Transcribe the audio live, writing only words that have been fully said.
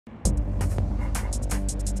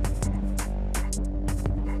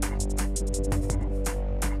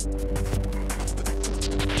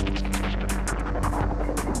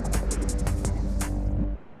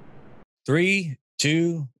Three,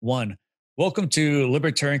 two, one. Welcome to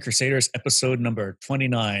Libertarian Crusaders episode number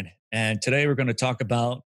 29. And today we're going to talk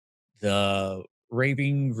about the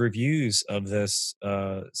raving reviews of this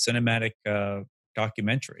cinematic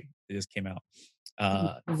documentary that just came out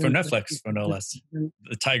for Netflix, for no less,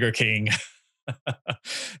 The Tiger King.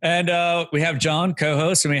 And we have John,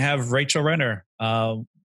 co-host, and we have Rachel Renner, of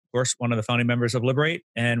course, one of the founding members of Liberate.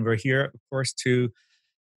 And we're here, of course, to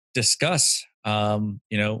discuss,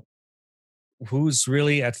 who's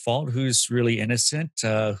really at fault, who's really innocent,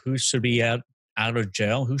 who should be out of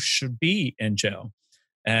jail, who should be in jail.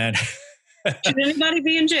 And should anybody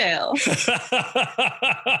be in jail? There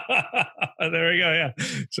we go. Yeah.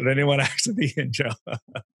 Should anyone actually be in jail?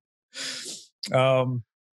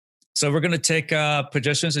 So we're going to take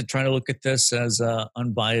positions and try to look at this as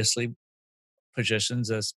unbiasedly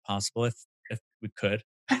positions as possible, if we could.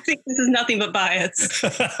 I think this is nothing but bias.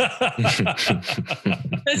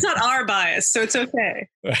 It's not our bias, so it's okay.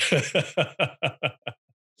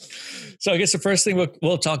 So I guess the first thing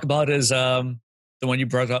we'll talk about is the one you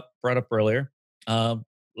brought up earlier.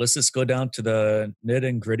 Let's just go down to the nit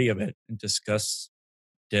and gritty of it and discuss.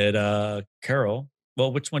 Did Carole?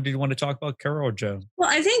 Well, which one did you want to talk about, Carole or Joe? Well,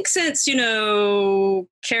 I think since,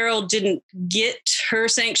 Carole didn't get her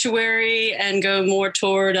sanctuary and go more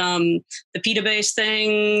toward the PETA-based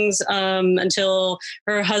things until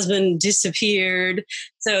her husband disappeared.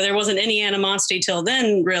 So there wasn't any animosity till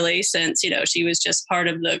then, really, since, she was just part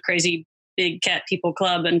of the crazy big cat people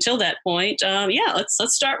club until that point. Let's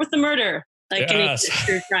start with the murder, like any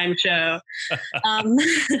true crime show.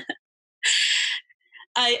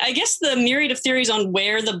 I guess the myriad of theories on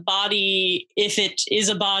where the body, if it is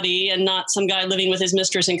a body and not some guy living with his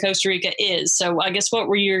mistress in Costa Rica, is. So I guess what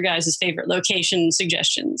were your guys' favorite location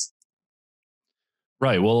suggestions?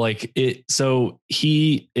 Right. Well, so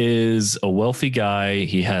he is a wealthy guy.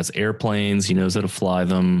 He has airplanes. He knows how to fly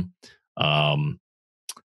them.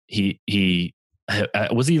 He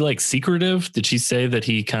was he like secretive? Did she say that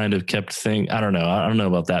he kind of kept things? I don't know. I don't know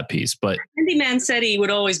about that piece, but Handyman said he would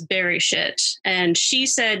always bury shit. And she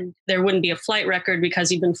said there wouldn't be a flight record because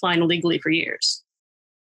he'd been flying illegally for years.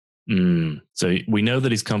 So we know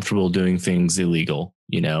that he's comfortable doing things illegal.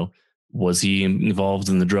 Was he involved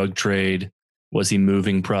in the drug trade? Was he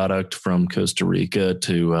moving product from Costa Rica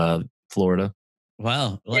to Florida?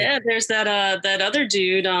 Wow. Yeah, there's that other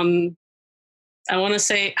dude. I want to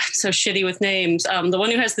say, I'm so shitty with names. The one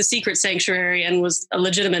who has the secret sanctuary and was a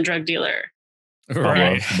legitimate drug dealer.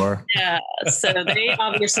 Right. Yeah. So they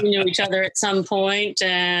obviously knew each other at some point.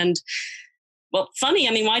 And, well, funny.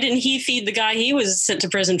 I mean, why didn't he feed the guy he was sent to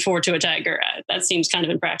prison for to a tiger? That seems kind of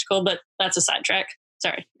impractical, but that's a sidetrack.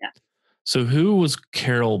 Sorry. Yeah. So who was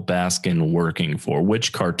Carole Baskin working for?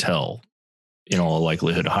 Which cartel, in all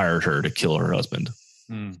likelihood, hired her to kill her husband?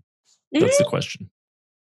 That's the question.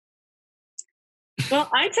 Well,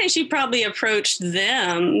 I'd say she probably approached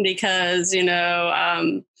them because, go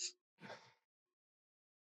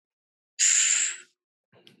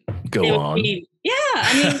on.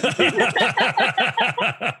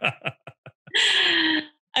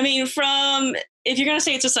 I mean, if you're going to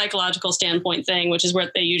say it's a psychological standpoint thing, which is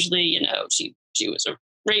what they usually, she was a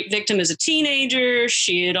rape victim as a teenager.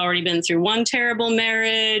 She had already been through one terrible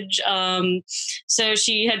marriage. So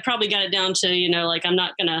she had probably got it down to, I'm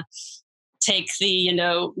not going to take the,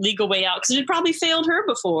 legal way out because it had probably failed her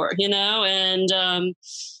before, and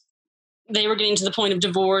they were getting to the point of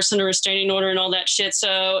divorce and a restraining order and all that shit.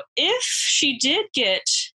 So if she did get,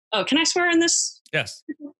 can I swear in this? Yes.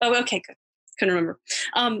 Oh, okay, good. Couldn't remember.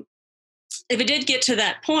 If it did get to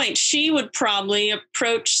that point, she would probably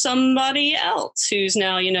approach somebody else who's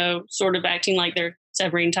now, sort of acting like they're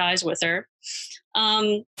severing ties with her.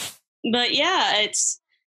 But yeah,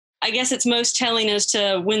 I guess it's most telling as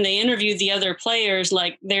to when they interviewed the other players,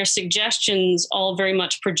 like their suggestions all very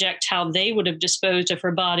much project how they would have disposed of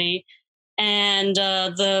her body. And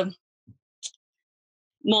the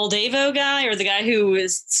Moldavo guy, or the guy who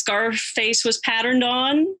his Scarface was patterned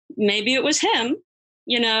on, maybe it was him,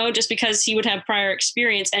 just because he would have prior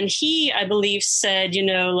experience. And he, I believe, said,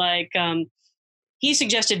 he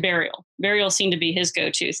suggested burial. Burial seemed to be his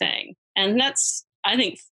go-to thing. And that's, I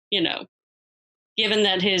think, given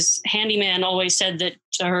that his handyman always said that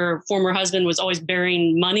her former husband was always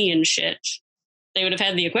burying money and shit, they would have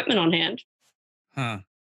had the equipment on hand. Huh.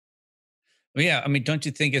 Well, yeah. I mean, don't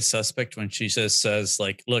you think it's suspect when she just says,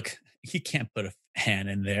 like, look, you can't put a hand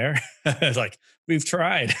in there. It's like, we've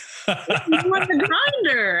tried. Like a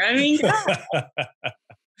grinder. I mean, God.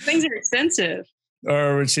 Things are expensive.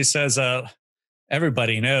 Or when she says,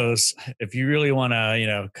 everybody knows if you really want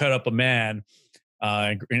to, cut up a man,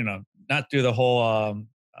 not do the whole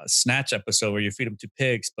Snatch episode where you feed them to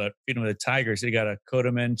pigs, but feed them to tigers, you got to coat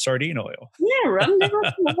them in sardine oil. Yeah, rub them down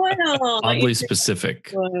with oil. Oddly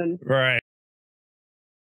specific. Right.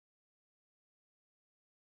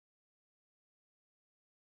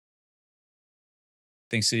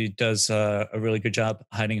 Thinks she does a really good job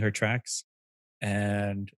hiding her tracks,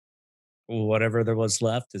 and whatever there was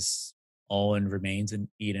left is all in remains and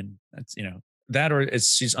eaten. That's that, or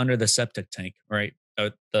it's she's under the septic tank, right?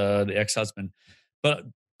 The ex-husband. But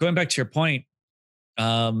going back to your point,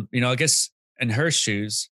 I guess in her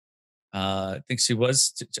shoes, I think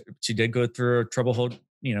she did go through a troubled,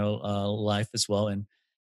 life as well. And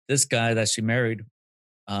this guy that she married,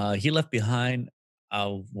 he left behind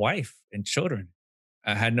a wife and children.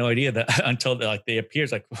 I had no idea that until they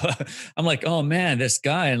appears. Like I'm like, oh man, this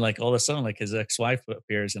guy, and like all of a sudden, like his ex-wife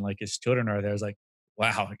appears and like his children are there. I was like,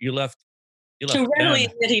 wow, you left. To readily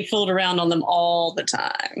them. admit he fooled around on them all the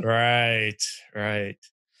time. Right.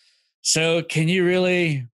 So can you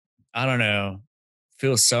really, I don't know,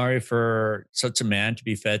 feel sorry for such a man to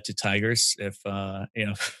be fed to tigers if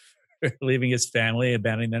leaving his family,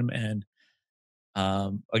 abandoning them, and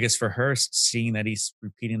I guess for her, seeing that he's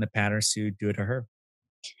repeating the patterns to do it to her.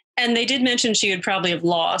 And they did mention she would probably have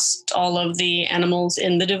lost all of the animals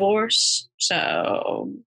in the divorce.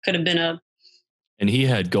 So could have been a. And he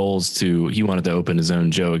had goals he wanted to open his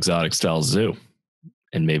own Joe Exotic style zoo.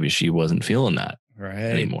 And maybe she wasn't feeling that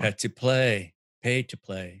anymore. Pet to play, pay to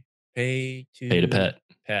play, pay to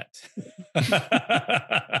pet.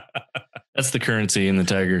 That's the currency in the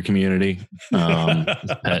tiger community.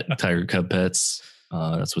 Tiger cub pets.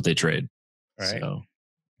 That's what they trade. Right. So.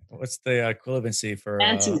 What's the equivalency for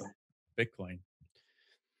Bitcoin?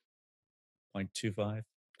 0.25.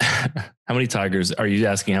 How many tigers? Are you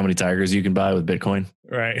asking how many tigers you can buy with Bitcoin?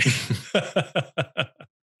 Right.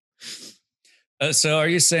 So are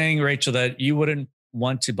you saying, Rachel, that you wouldn't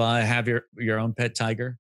want to have your own pet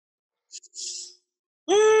tiger?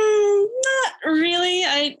 Not really.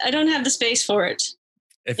 I don't have the space for it.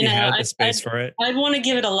 If you had the space for it, I'd want to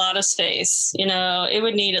give it a lot of space. It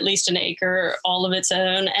would need at least an acre, all of its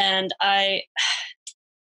own. And I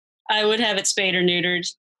would have it spayed or neutered,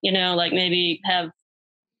 like maybe have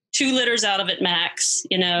 2 litters out of it max,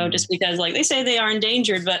 just because like they say they are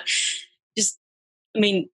endangered, but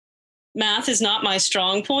math is not my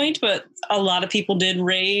strong point, but a lot of people did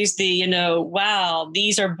raise the, wow,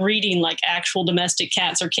 these are breeding like actual domestic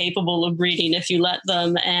cats are capable of breeding if you let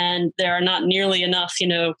them. And there are not nearly enough,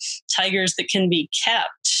 tigers that can be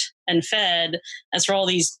kept and fed as for all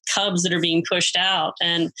these cubs that are being pushed out.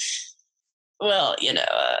 And well,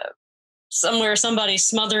 somewhere somebody's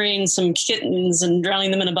smothering some kittens and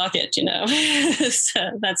drowning them in a bucket, so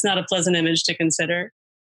that's not a pleasant image to consider.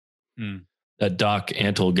 That Doc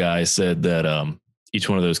Antle guy said that each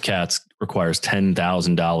one of those cats requires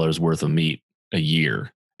 $10,000 worth of meat a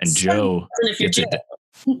year, and Joe gets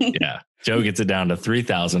Joe gets it down to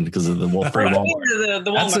 3,000 because of the free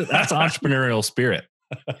Walmart. That's entrepreneurial spirit.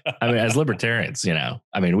 I mean, as libertarians,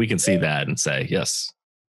 we can see that and say yes,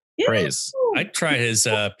 praise. I'd try his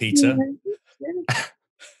pizza.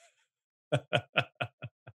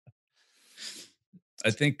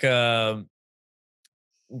 I think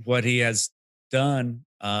what he has done,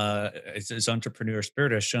 his entrepreneur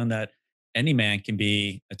spirit has shown that any man can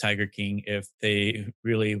be a Tiger King if they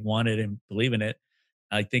really want it and believe in it.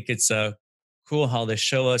 I think it's cool how they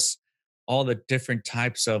show us all the different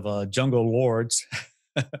types of jungle lords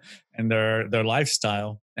and their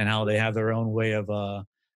lifestyle and how they have their own way of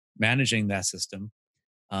managing that system.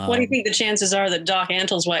 What do you think the chances are that Doc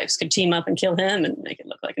Antle's wives could team up and kill him and make it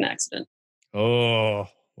look like an accident? Oh,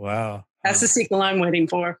 wow. That's the sequel I'm waiting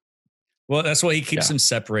for. Well, that's why he keeps them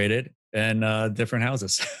separated in different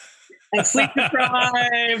houses. And sleep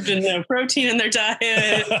deprived and no protein in their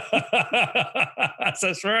diet.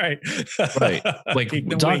 That's right. Right. Like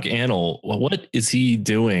Doc Antle, what is he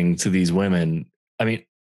doing to these women? I mean,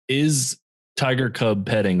 is tiger cub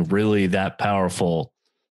petting really that powerful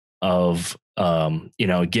of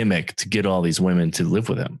a gimmick to get all these women to live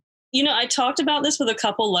with him? I talked about this with a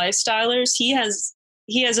couple lifestylers. He has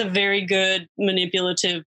a very good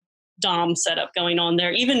manipulative dom setup going on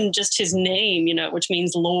there. Even just his name, which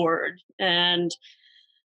means Lord, and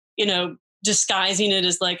disguising it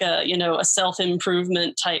as like a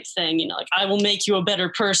self-improvement type thing. Like I will make you a better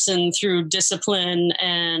person through discipline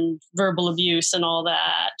and verbal abuse and all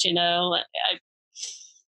that.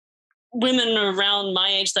 Women around my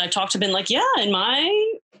age that I talked to have been like, yeah, in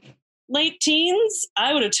my late teens,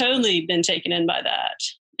 I would have totally been taken in by that.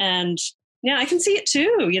 And yeah, I can see it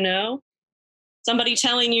too, somebody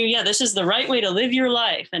telling you, yeah, this is the right way to live your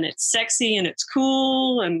life and it's sexy and it's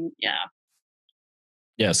cool. And yeah.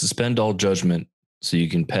 Yeah, suspend all judgment so you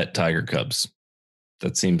can pet tiger cubs.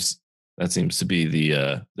 That seems to be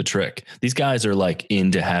the trick. These guys are like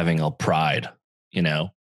into having a pride,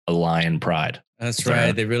 a lion pride. That's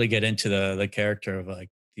right. They really get into the character of like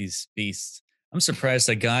these beasts. I'm surprised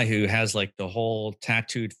a guy who has like the whole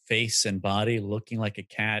tattooed face and body looking like a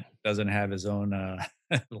cat doesn't have his own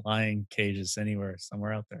lion cages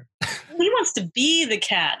somewhere out there. He wants to be the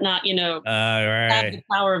cat, not, have the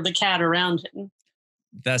power of the cat around him.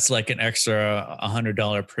 That's like an extra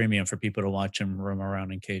 $100 premium for people to watch him roam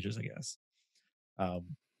around in cages, I guess.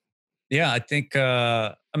 Yeah, I think,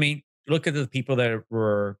 look at the people that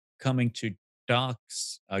were coming to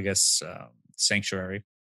Doc's, I guess, sanctuary.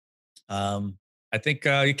 I think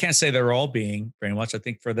you can't say they're all being brainwashed. I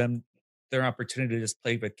think for them, their opportunity to just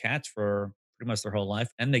play with cats for pretty much their whole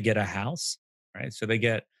life, and they get a house, right? So they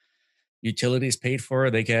get utilities paid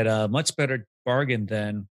for. They get a much better bargain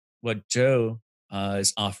than what Joe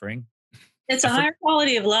is offering. It's a higher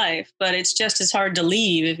quality of life, but it's just as hard to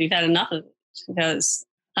leave if you've had enough of it, because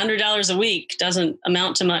 $100 a week doesn't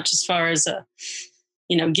amount to much as far as a,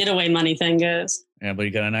 getaway money thing goes. Yeah, but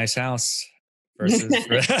you got a nice house versus,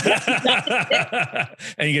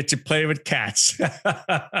 and you get to play with cats.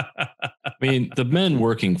 I mean, the men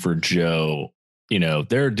working for Joe,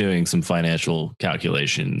 they're doing some financial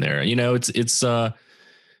calculation there. What is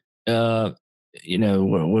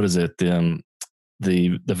it?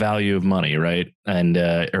 The value of money, right? And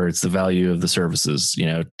or it's the value of the services.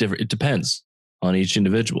 It depends on each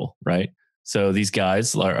individual, right? So these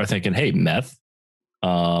guys are thinking, hey, meth,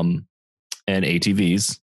 and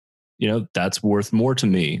ATVs, that's worth more to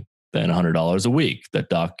me than $100 a week that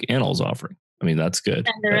Doc Annal's offering. I mean, that's good.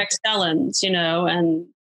 And they're ex-felons, and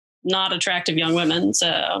not attractive young women.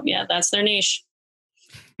 So yeah, that's their niche.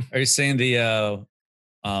 Are you saying the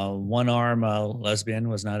one-arm lesbian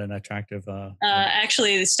was not an attractive?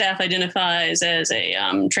 Actually, the staff identifies as a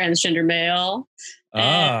transgender male.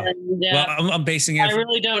 And, well, I'm basing it. I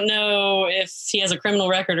really don't know if he has a criminal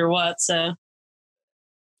record or what. So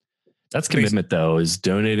that's commitment, though, is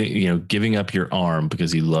donating, giving up your arm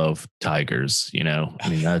because you love tigers. I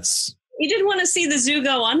mean, that's. He didn't want to see the zoo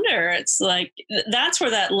go under. It's like, that's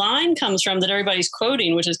where that line comes from that everybody's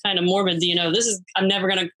quoting, which is kind of morbid. I'm never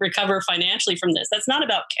going to recover financially from this. That's not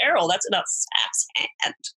about Carole. That's about Saf's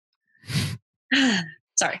hand.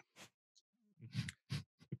 Sorry.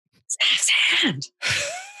 Saf's hand.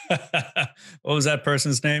 What was that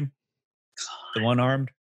person's name? The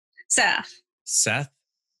one-armed? Saf. Seth?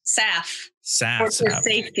 Saf. Saf. For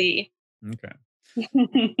safety. Okay.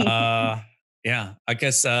 Yeah, I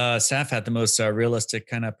guess Saf had the most realistic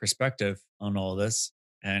kind of perspective on all this,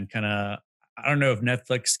 and kind of, I don't know if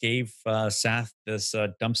Netflix gave Saf this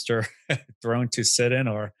dumpster thrown to sit in,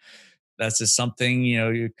 or that's just something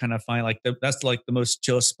you kind of find like that's like the most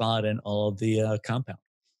chill spot in all of the compound.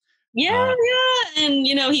 Yeah, and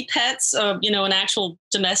he pets an actual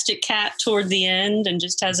domestic cat toward the end, and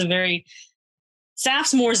just has a very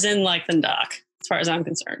Saf's more zen-like than Doc, as far as I'm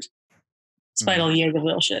concerned, despite all the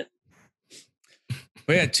yoga shit.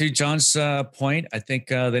 But yeah, to John's point, I think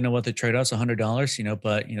they know what the trade-offs $100,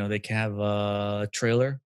 but they can have a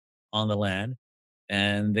trailer on the land,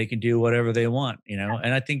 and they can do whatever they want,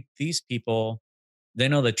 And I think these people, they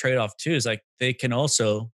know the trade-off too is like they can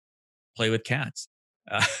also play with cats,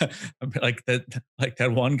 like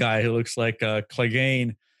that one guy who looks like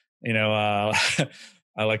Clegane, I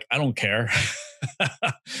don't care.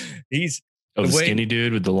 He's. The skinny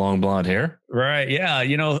dude with the long blonde hair? Right. Yeah.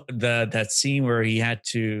 That scene where he had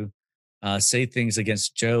to say things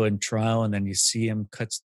against Joe in trial, and then you see him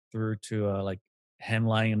cuts through to like him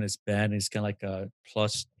lying in his bed, and he's kind of like a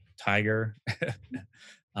plush tiger.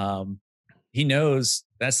 He knows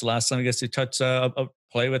that's the last time he gets to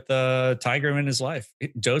play with a tiger in his life.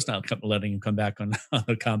 Joe's not letting him come back on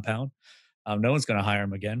the compound. No one's going to hire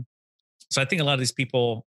him again. So I think a lot of these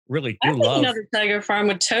people really do love. Another tiger farm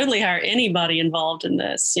would totally hire anybody involved in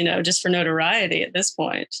this, just for notoriety at this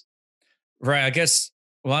point. Right. I guess,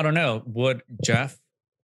 well, I don't know. Would Jeff,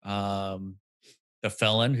 the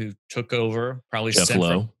felon who took over, probably Jeff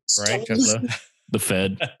Lowe. Right? Jeff Lowe. The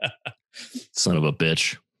Fed. Son of a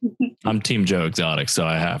bitch. I'm Team Joe Exotic, so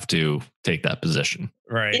I have to take that position.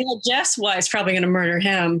 Right. Jeff's wife's probably going to murder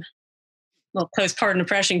him. Well, postpartum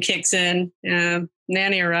depression kicks in.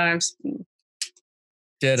 Nanny arrives.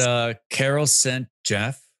 Did Carole send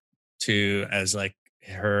Jeff as like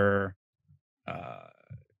her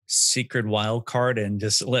secret wild card and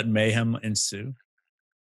just let mayhem ensue?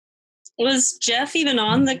 Was Jeff even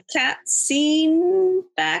on the cat scene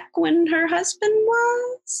back when her husband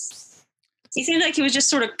was? He seemed like he was just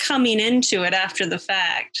sort of coming into it after the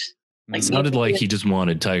fact. Like sounded like he just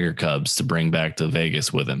wanted tiger cubs to bring back to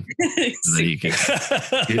Vegas with him. So that he could,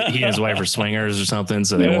 he and his wife are swingers or something,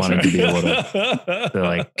 so they wanted to be able to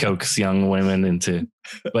like coax young women into.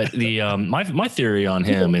 But the my theory on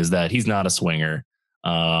him is that he's not a swinger.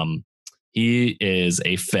 He is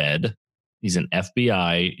a Fed. He's an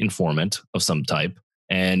FBI informant of some type,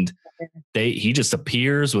 and he just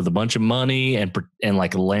appears with a bunch of money and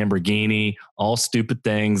like a Lamborghini, all stupid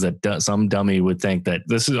things that some dummy would think that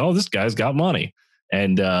this guy's got money.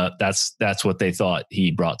 And that's what they thought he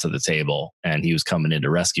brought to the table, and he was coming in to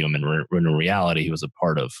rescue him. And in reality, he was a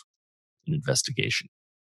part of an investigation.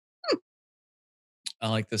 I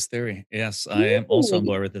like this theory. Yes, I am also on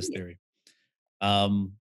board with this theory.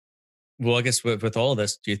 Well, I guess with all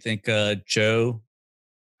this, do you think Joe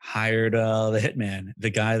hired the hitman, the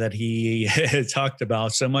guy that he talked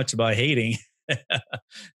about so much about hating,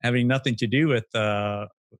 having nothing to do with, I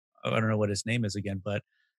don't know what his name is again, but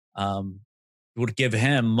would give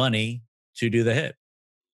him money to do the hit?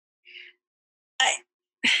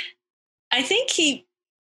 I think he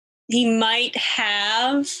might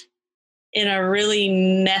have, in a really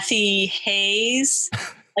methy haze,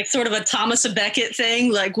 like sort of a Thomas a Becket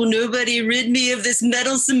thing, like, will nobody rid me of this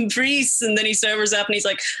meddlesome priest? And then he sobers up and he's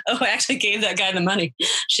like, oh, I actually gave that guy the money.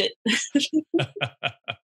 Shit.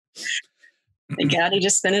 Thank God he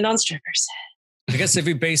just spent it on strippers. I guess if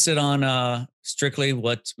we base it on strictly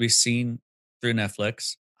what we've seen through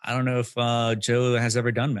Netflix, I don't know if Joe has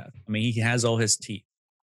ever done meth. I mean, he has all his teeth.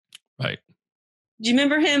 Right. Do you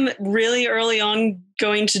remember him really early on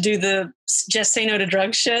going to do the just say no to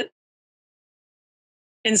drugs shit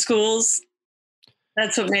in schools?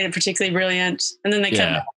 That's what made it particularly brilliant. And then they cut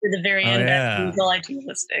back to the very end. That's all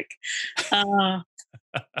idealistic.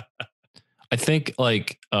 I think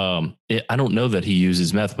like, I don't know that he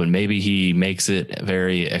uses meth, but maybe he makes it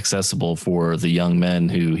very accessible for the young men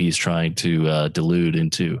who he's trying to delude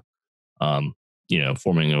into,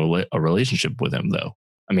 forming a relationship with him though.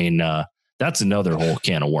 I mean, that's another whole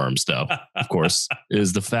can of worms though, of course,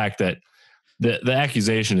 is the fact that the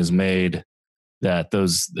accusation is made that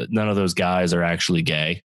none of those guys are actually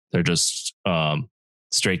gay. They're just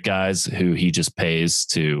straight guys who he just pays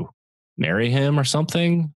to marry him or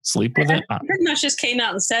something, sleep with him. Pretty much just came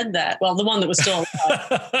out and said that. Well, the one that was still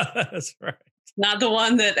alive. That's right. Not the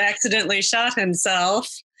one that accidentally shot himself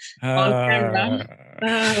on camera.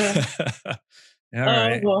 All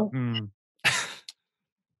right. Well.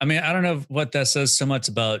 I mean, I don't know what that says so much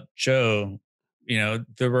about Joe. You know,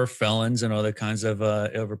 there were felons and other kinds of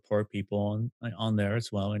ill-report people on there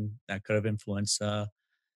as well, and that could have influenced. I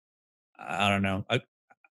don't know.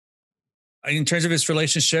 In terms of his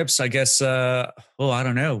relationships, I guess. I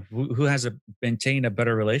don't know who has maintained a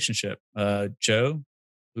better relationship. Joe,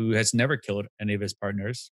 who has never killed any of his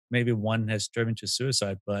partners. Maybe one has driven to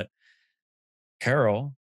suicide, but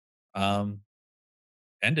Carole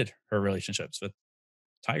ended her relationships with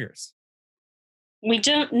tigers. We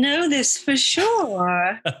don't know this for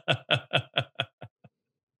sure.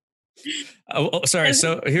 Sorry.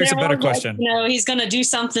 So here's a better question. He's going to do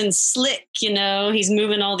something slick. He's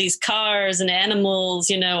moving all these cars and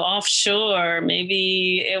animals, offshore.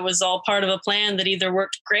 Maybe it was all part of a plan that either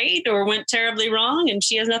worked great or went terribly wrong, and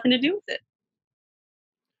she has nothing to do with it.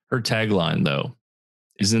 Her tagline, though,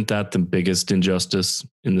 isn't that the biggest injustice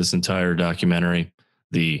in this entire documentary?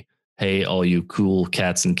 The "Hey, all you cool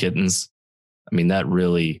cats and kittens." I mean, that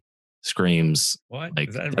really screams what? Like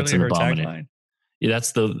is that that's really an her abomination. tagline? Yeah,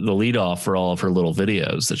 that's the lead off for all of her little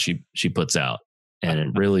videos that she puts out, and it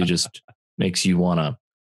really just makes you want to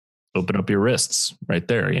open up your wrists right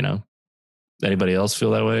there. Anybody else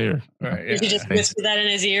feel that way? Or right, did you just whisper that in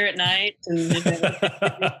his ear at night?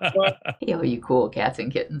 Hey, all you cool cats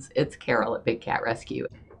and kittens! It's Carole at Big Cat Rescue.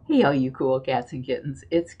 Hey, all you cool cats and kittens!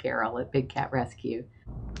 It's Carole at Big Cat Rescue.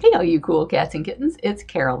 Hey, all you cool cats and kittens! It's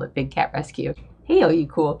Carole at Big Cat Rescue. Hey, all you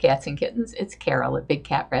cool cats and kittens! It's Carole at Big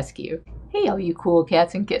Cat Rescue. Hey, all you cool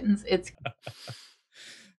cats and kittens! It's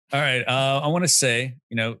all right. I want to say,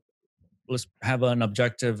 let's have an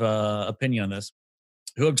objective opinion on this.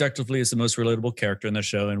 Who objectively is the most relatable character in the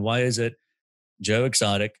show, and why is it Joe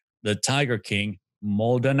Exotic, the Tiger King,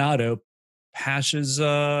 Maldonado, Pash's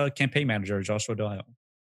campaign manager, Joshua Doyle?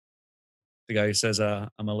 The guy who says, I'm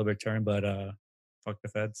a libertarian, but fuck the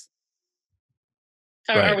feds.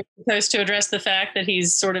 Are we supposed to address the fact that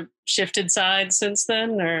he's sort of shifted sides since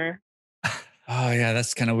then, or? Oh yeah,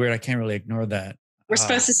 that's kind of weird. I can't really ignore that. We're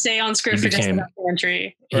supposed to stay on script for just the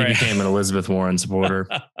documentary. He became an Elizabeth Warren supporter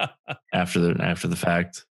after the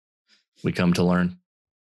fact. We come to learn.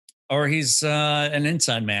 Or he's an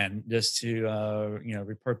inside man, just to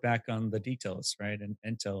report back on the details, right? And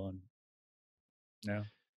intel, and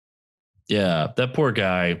Yeah, that poor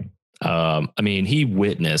guy. I mean, he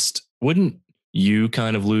witnessed. Wouldn't you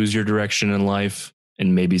kind of lose your direction in life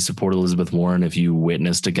and maybe support Elizabeth Warren if you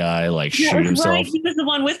witnessed a guy like shoot himself? Right. He was the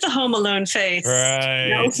one with the Home Alone face. Right.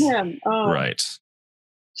 That was him. Oh. Right.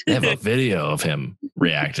 They have a video of him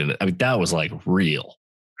reacting. I mean, that was like real.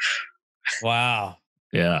 Wow.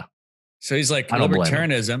 Yeah. So he's like,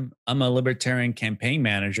 libertarianism. I'm a libertarian campaign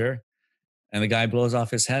manager. And the guy blows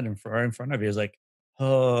off his head right in front of you. He's like,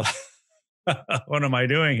 oh, what am I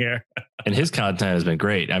doing here? And his content has been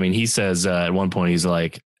great. I mean, he says at one point, he's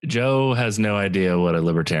like, Joe has no idea what a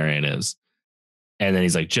libertarian is. And then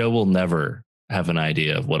he's like, Joe will never have an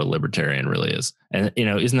idea of what a libertarian really is. And, you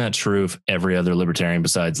know, isn't that true of every other libertarian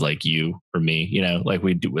besides like you or me? You know, like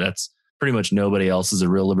we do, that's pretty much nobody else is a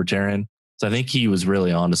real libertarian. So I think he was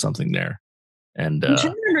really onto something there. And I'm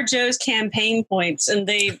trying to remember Joe's campaign points, and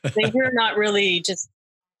they were not really just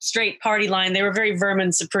straight party line. They were very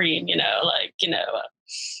vermin supreme, you know, like, you know,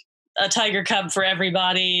 a tiger cub for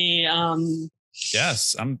everybody.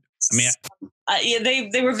 Yes,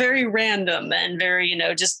 they were very random and very, you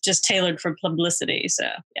know, just tailored for publicity. So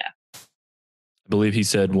yeah, I believe he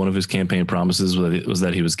said one of his campaign promises was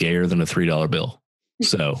that he was gayer than a $3 bill.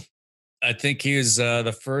 So I think he was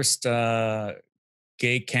the first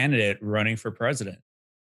gay candidate running for president.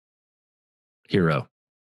 Hero.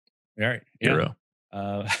 Right. Hero.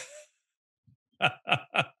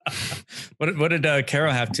 What did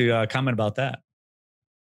Carole have to comment about that?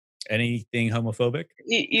 Anything homophobic?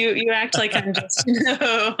 You act like I'm just, you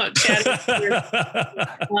know, chatting.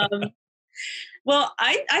 Well,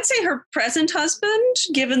 I'd say her present husband,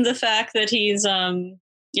 given the fact that he's,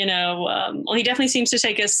 you know, well, he definitely seems to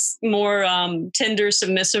take a more tender,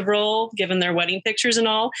 submissive role, given their wedding pictures and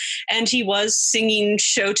all. And he was singing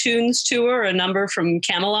show tunes to her, a number from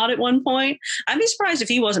Camelot at one point. I'd be surprised if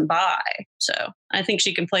he wasn't bi. So I think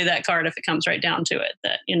she can play that card if it comes right down to it,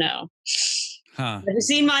 that, you know. Huh. Have you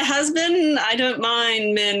seen my husband? I don't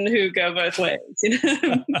mind men who go both ways. You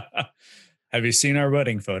know? Have you seen our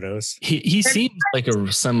wedding photos? He seems like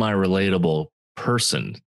a semi-relatable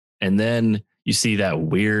person. And then you see that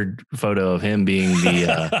weird photo of him being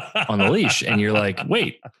the on the leash, and you're like,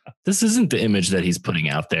 wait, this isn't the image that he's putting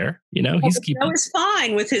out there. You know, he's keeping. Joe is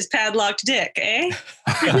fine with his padlocked dick, eh?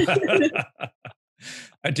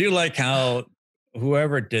 I do like how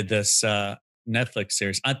whoever did this Netflix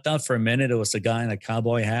series, I thought for a minute it was the guy in a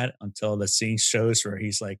cowboy hat until the scene shows where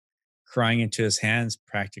he's like crying into his hands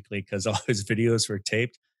practically because all his videos were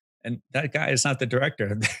taped. And that guy is not the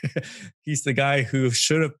director. He's the guy who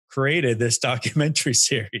should have created this documentary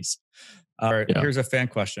series. Here's a fan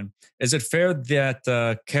question. Is it fair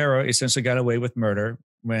that Carole essentially got away with murder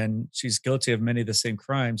when she's guilty of many of the same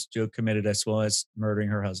crimes Joe committed, as well as murdering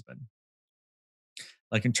her husband?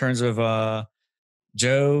 Like in terms of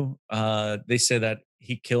Joe, they say that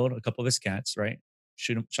he killed a couple of his cats, right?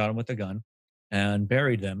 Shot him with a gun and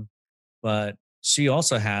buried them. But she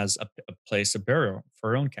also has a place of burial for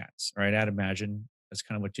her own cats, right? I'd imagine that's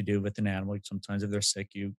kind of what you do with an animal. Sometimes if they're sick,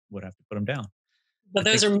 you would have to put them down. But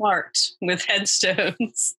those are marked with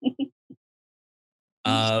headstones.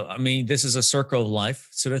 I mean, this is a circle of life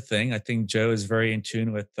sort of thing. I think Joe is very in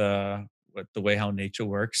tune with the way how nature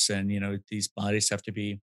works. And, you know, these bodies have to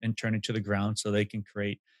be interned into the ground so they can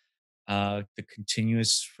create the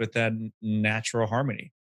continuous with that natural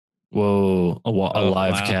harmony. Whoa, a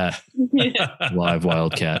live cat. Yeah. Live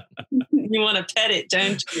wild cat. You want to pet it,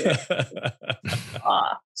 don't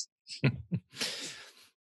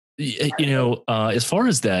you? You know, as far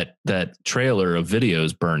as that trailer of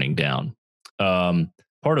videos burning down,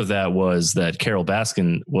 part of that was that Carole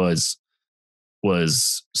Baskin was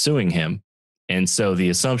suing him. And so the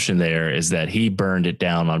assumption there is that he burned it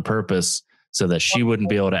down on purpose so that she wouldn't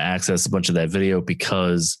be able to access a bunch of that video,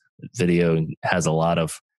 because video has a lot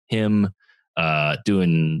of him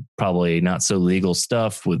doing probably not so legal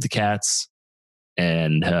stuff with the cats.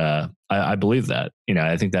 And I believe that, you know,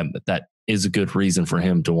 I think that is a good reason for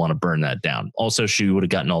him to want to burn that down. Also, she would have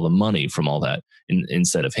gotten all the money from all that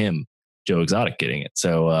instead of him, Joe Exotic, getting it.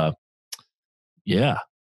 So yeah,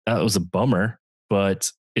 that was a bummer,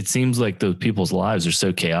 but it seems like those people's lives are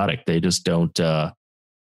so chaotic. They just don't,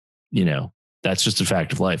 you know, that's just a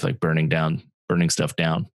fact of life, like burning stuff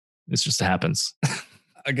down. It just happens.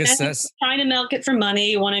 I guess that's trying to milk it for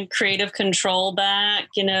money. He wanted creative control back,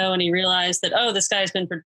 you know, and he realized that, oh, this guy's been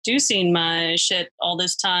producing my shit all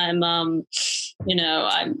this time. You know,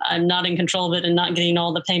 I'm not in control of it and not getting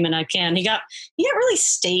all the payment I can. He got really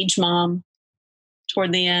stage mom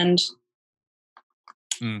toward the end.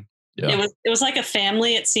 Yeah. It was like a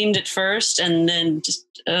family, it seemed at first, and then just,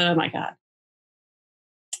 oh my God.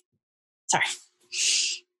 Sorry.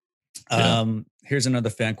 Here's another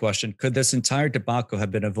fan question. Could this entire debacle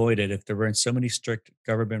have been avoided if there weren't so many strict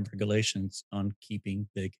government regulations on keeping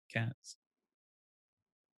big cats?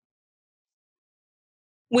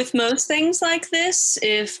 With most things like this,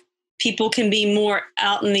 if people can be more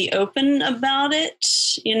out in the open about it,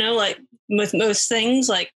 like with most things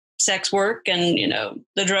like sex work and,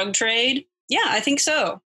 the drug trade, yeah, I think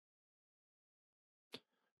so.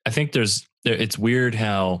 I think it's weird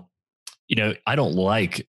how, I don't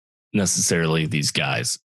like necessarily these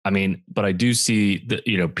guys. I mean, but I do see that,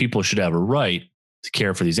 people should have a right to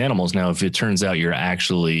care for these animals. Now, if it turns out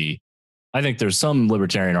I think there's some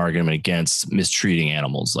libertarian argument against mistreating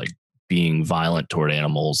animals, like being violent toward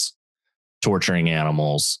animals, torturing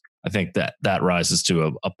animals. I think that rises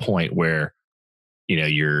to a point where,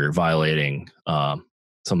 you're violating some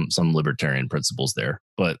libertarian principles there.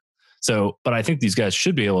 But I think these guys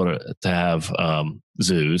should be able to have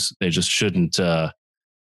zoos. They just shouldn't,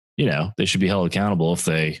 they should be held accountable if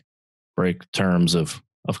they break terms of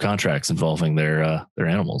contracts involving their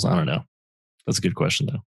animals. I don't know. That's a good question,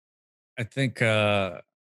 though. I think, I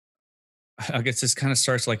guess this kind of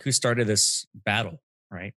starts like who started this battle,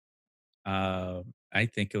 right? I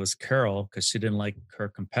think it was Carole because she didn't like her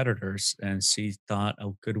competitors and she thought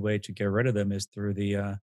a good way to get rid of them is through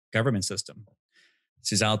the government system.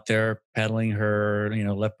 She's out there peddling her,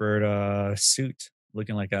 leopard suit,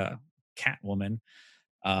 looking like a cat woman,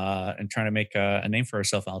 and trying to make a name for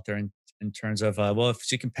herself out there in terms of, well, if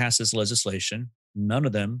she can pass this legislation, none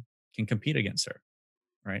of them can compete against her,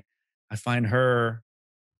 right? I find her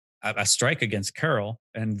a strike against Carole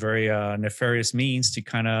and very nefarious means to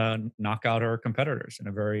kind of knock out her competitors in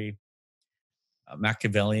a very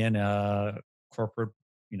Machiavellian corporate,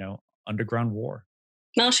 underground war.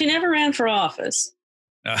 No, she never ran for office.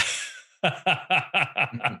 It's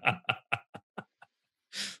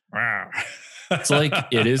like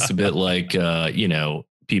it is a bit like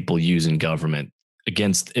people using government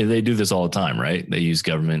against. They do this all the time, right? They use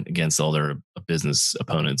government against all their business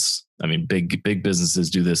opponents. I mean, big businesses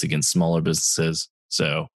do this against smaller businesses.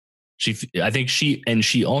 So I think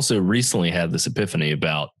she also recently had this epiphany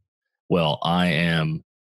about, well, I am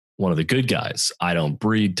one of the good guys. I don't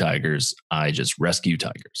breed tigers. I just rescue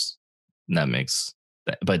tigers. And that makes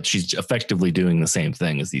that, but she's effectively doing the same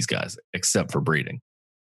thing as these guys, except for breeding.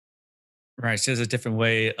 Right. She has a different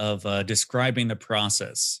way of describing the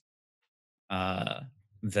process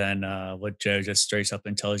than what Joe just straight up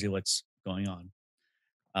and tells you what's going on.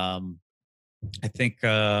 I think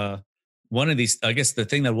one of these, I guess the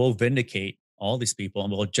thing that will vindicate all these people,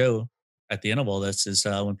 and well, Joe, at the end of all this is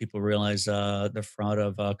when people realize the fraud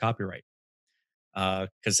of copyright.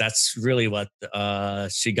 Because that's really what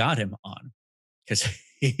she got him on. Because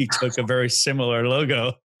he took a very similar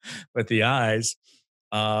logo with the eyes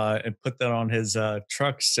and put that on his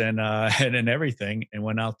trucks and everything, and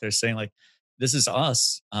went out there saying like, "This is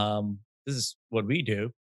us. This is what we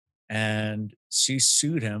do." And she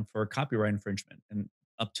sued him for copyright infringement, and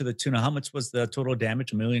up to the tune of how much was the total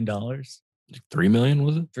damage? $1 million. 3 million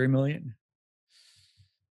was it? 3 million.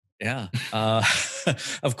 Yeah.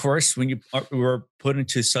 Of course, when you were put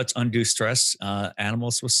into such undue stress,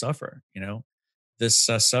 animals will suffer. This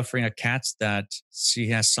suffering of cats that she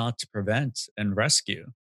has sought to prevent and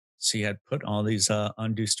rescue. She had put all these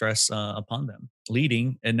undue stress upon them,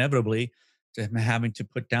 leading inevitably to him having to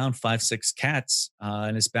put down 5-6 cats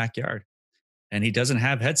in his backyard. And he doesn't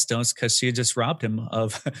have headstones because she just robbed him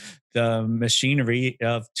of the machinery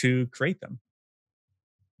to create them.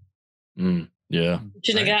 Yeah.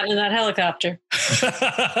 Shouldn't have gotten in that helicopter.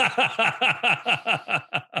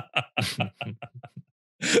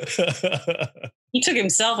 He took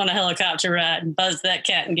himself on a helicopter ride and buzzed that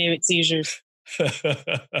cat and gave it seizures.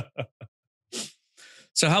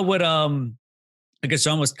 So how would I guess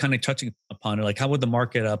John was kind of touching upon it, like how would the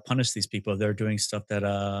market punish these people if they're doing stuff that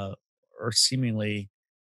are seemingly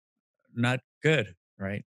not good,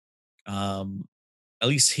 right? At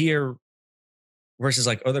least here versus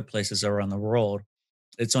like other places around the world,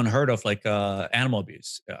 it's unheard of, like animal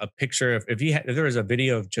abuse. A picture of if there was a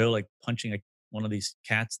video of Joe like punching one of these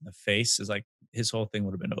cats in the face, is like his whole thing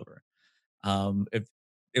would have been over. If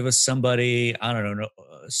it was somebody, I don't know,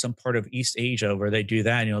 some part of East Asia where they do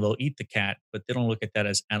that, they'll eat the cat, but they don't look at that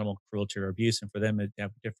as animal cruelty or abuse. And for them, they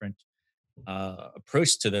have a different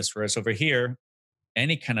approach to this. Whereas over here,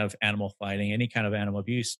 any kind of animal fighting, any kind of animal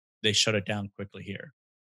abuse, they shut it down quickly here.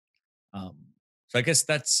 So I guess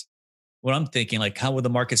that's what I'm thinking. Like, how would the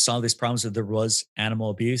market solve these problems if there was animal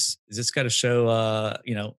abuse? Is this got to show,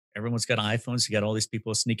 everyone's got iPhones. You got all these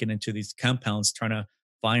people sneaking into these compounds trying to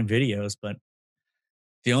find videos. But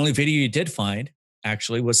the only video you did find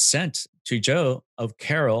actually was sent to Joe of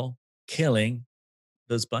Carole killing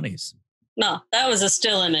those bunnies. No, that was a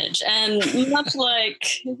still image. And much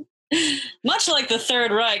like the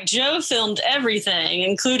Third Reich, Joe filmed everything,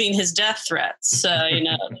 including his death threats. So,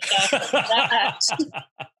 that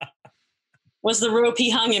was the rope he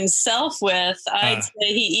hung himself with. I'd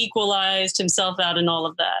say he equalized himself out in all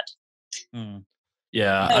of that.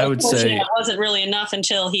 Yeah, I would say it wasn't really enough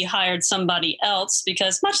until he hired somebody else,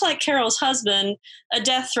 because much like Carole's husband, a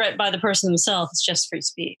death threat by the person himself is just free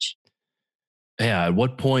speech. Yeah, at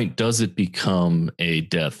what point does it become a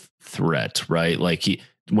death threat, right? Like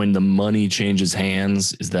when the money changes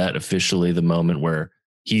hands, is that officially the moment where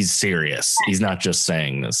he's serious? He's not just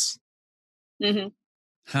saying this. Mm-hmm.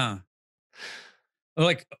 Huh.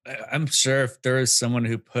 Like, I'm sure if there is someone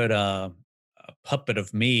who put a puppet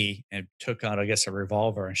of me and took out, I guess, a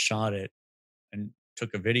revolver and shot it and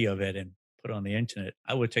took a video of it and put it on the internet,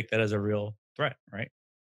 I would take that as a real threat, right?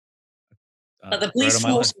 But the police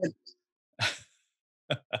force would.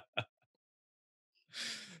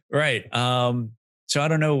 Right. So I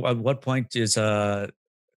don't know at what point is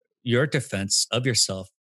your defense of yourself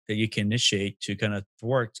that you can initiate to kind of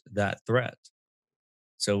thwart that threat.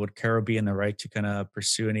 So would Carole be in the right to kind of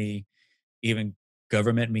pursue any even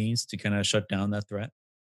government means to kind of shut down that threat?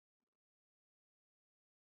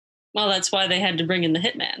 Well, that's why they had to bring in the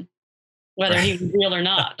hitman, whether he was real or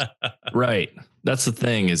not. Right. That's the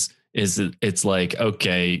thing is it's like,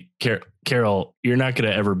 okay, Carole, you're not going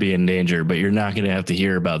to ever be in danger, but you're not going to have to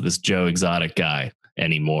hear about this Joe Exotic guy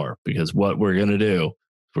anymore, because what we're going to do,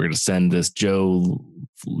 we're going to send this Joe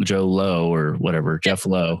Lowe or whatever, Jeff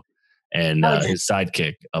Lowe and his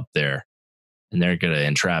sidekick up there, and they're going to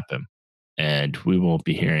entrap him, and we won't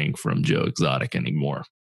be hearing from Joe Exotic anymore.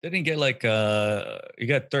 They didn't get like you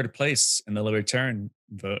got third place in the Libertarian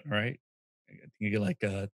vote, right? You get like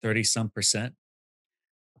 30-some%.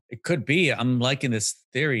 It could be. I'm liking this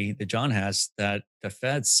theory that John has that the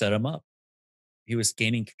feds set him up. He was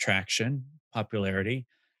gaining traction, popularity.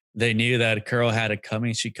 They knew that Carole had it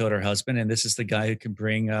coming. She killed her husband, and this is the guy who can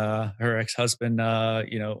bring her ex-husband,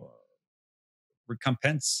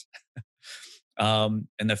 recompense. And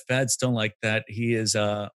the feds don't like that he is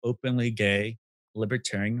openly gay,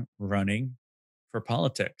 libertarian, running for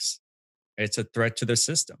politics. It's a threat to the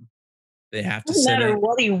system. They have to. No matter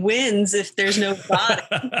what he wins, if there's no body.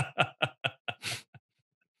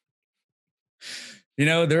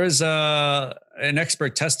 There is an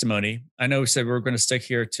expert testimony. I know we said we were going to stick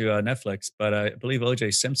here to Netflix, but I believe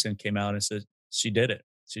O.J. Simpson came out and said she did it.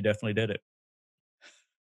 She definitely did it.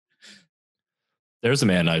 There's a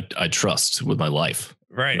man I trust with my life.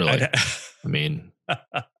 Right. Really. I mean,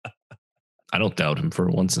 I don't doubt him for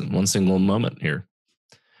one single moment here.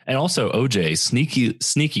 And also OJ,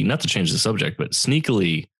 sneaky, not to change the subject, but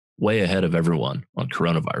sneakily way ahead of everyone on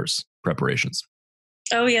coronavirus preparations.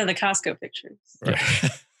 Oh yeah, the Costco pictures. Right.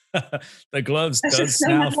 Yeah. The gloves does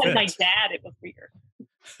now fit. Like my dad, it was weird.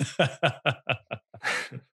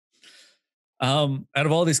 Out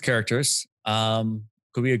of all these characters,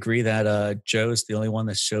 could we agree that Joe's the only one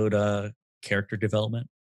that showed character development?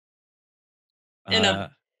 In a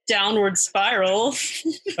downward spiral.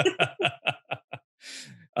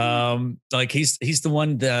 Like he's the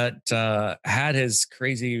one that had his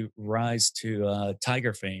crazy rise to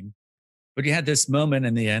Tiger fame, but he had this moment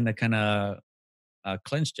in the end that kind of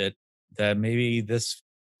clinched it, that maybe this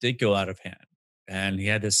did go out of hand. And he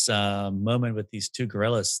had this moment with these two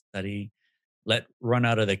gorillas that he let run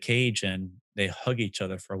out of the cage, and they hug each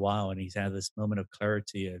other for a while. And he's had this moment of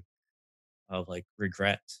clarity of like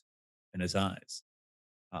regret in his eyes.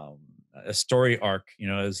 A story arc,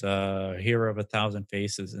 as a hero of 1,000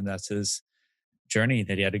 faces, and that's his journey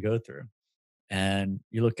that he had to go through. And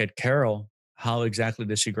you look at Carole, how exactly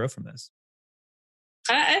does she grow from this?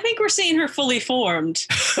 I think we're seeing her fully formed.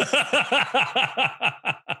 There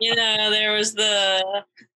was the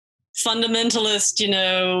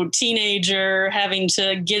fundamentalist, teenager having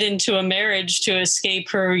to get into a marriage to escape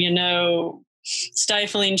her,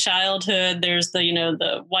 stifling childhood. There's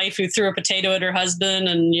the wife who threw a potato at her husband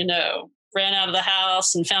and, ran out of the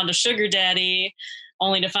house and found a sugar daddy,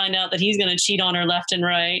 only to find out that he's going to cheat on her left and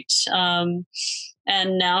right.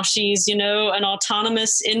 And now she's, an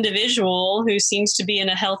autonomous individual who seems to be in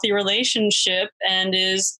a healthy relationship and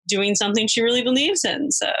is doing something she really believes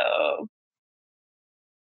in. So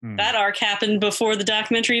that arc happened before the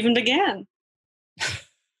documentary even began.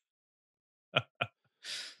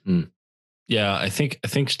 Yeah, I think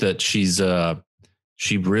that she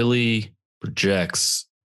really projects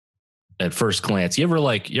at first glance. You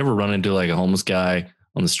ever run into like a homeless guy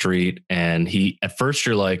on the street, and at first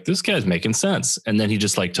you're like, this guy's making sense, and then he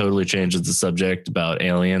just like totally changes the subject about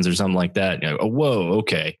aliens or something like that. Oh, whoa,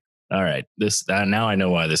 okay, all right, now I know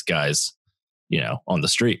why this guy's, on the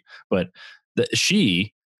street. But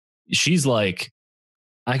she's like,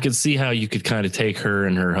 I could see how you could kind of take her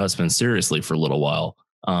and her husband seriously for a little while.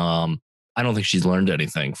 I don't think she's learned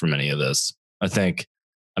anything from any of this. I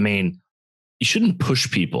mean, you shouldn't push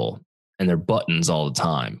people and their buttons all the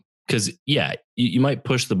time. Because, yeah, you might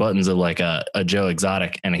push the buttons of like a Joe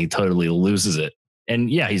Exotic and he totally loses it. And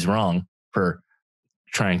yeah, he's wrong for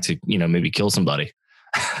trying to, maybe kill somebody.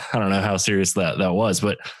 I don't know how serious that was,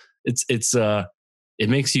 but it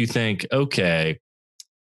makes you think, okay,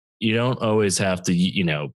 you don't always have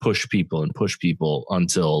to, push people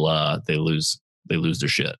until they lose their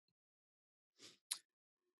shit.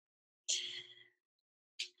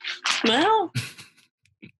 Well,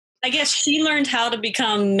 I guess she learned how to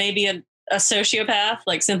become maybe a sociopath,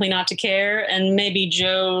 like simply not to care. And maybe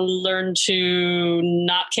Joe learned to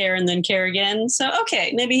not care and then care again. So,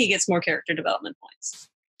 okay, maybe he gets more character development points.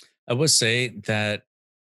 I would say that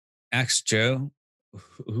ask Joe,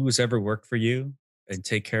 who's ever worked for you and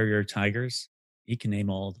take care of your tigers. He can name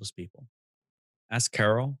all of those people. Ask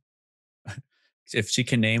Carole if she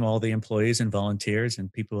can name all the employees and volunteers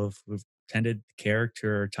and people who've tended care to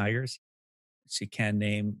her tigers. She can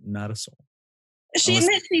name not a soul. She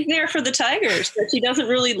admits she's there for the tigers, but she doesn't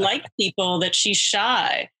really like people, that she's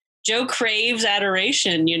shy. Joe craves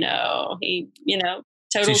adoration, total.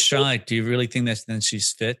 She's shy. Do you really think that then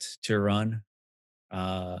she's fit to run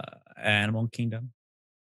Animal Kingdom?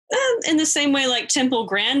 In the same way, like Temple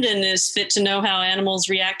Grandin is fit to know how animals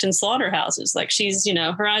react in slaughterhouses. Like she's,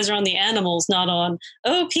 her eyes are on the animals, not on,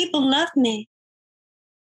 oh, people love me.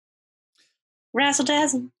 Razzle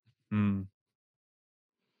dazzle.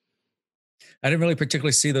 I didn't really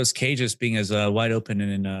particularly see those cages being as wide open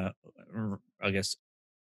and I guess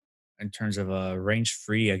in terms of range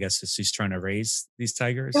free, I guess, as she's trying to raise these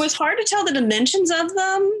tigers. It was hard to tell the dimensions of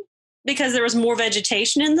them because there was more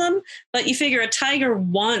vegetation in them, but you figure a tiger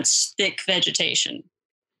wants thick vegetation.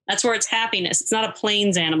 That's where it's happiness. It's not a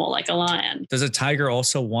plains animal like a lion. Does a tiger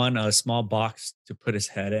also want a small box to put his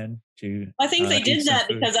head in? I think they did that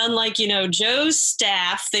because unlike, Joe's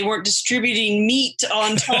staff, they weren't distributing meat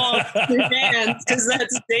on tall hands because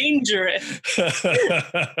that's dangerous. I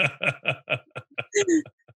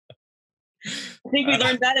think we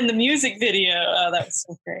learned that in the music video. Oh, that was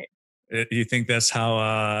so great. You think that's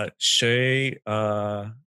how Shay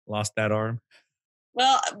lost that arm?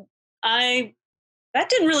 Well, that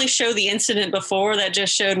didn't really show the incident before. That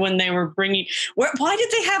just showed when they were bringing. Why did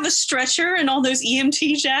they have a stretcher and all those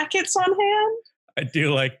EMT jackets on hand? I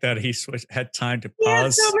do like that he had time to pause. Yeah,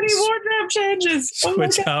 so many wardrobe changes.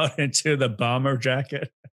 Switch out into the bomber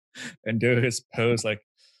jacket and do his pose like.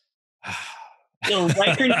 Little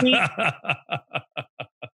Riker knee.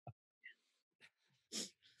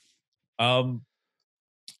 I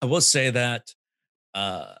will say that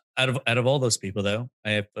out of all those people, though,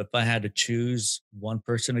 if I had to choose one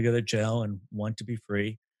person to go to jail and one to be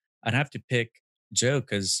free, I'd have to pick Joe,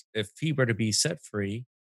 because if he were to be set free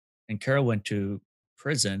and Carole went to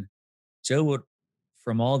prison, Joe would,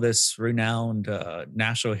 from all this renowned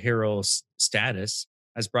national hero status,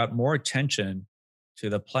 has brought more attention to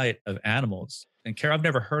the plight of animals. And Carole, I've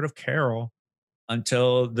never heard of Carole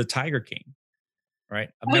until the Tiger King.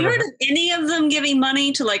 Right? Have you heard of any of them giving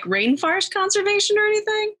money to like rainforest conservation or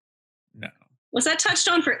anything? No. Was that touched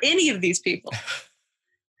on for any of these people?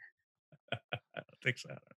 I don't think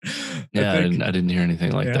so. Yeah, I didn't hear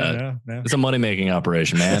anything like that. No. It's a money-making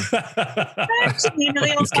operation, man. Actually,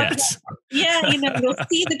 they all talk about, you'll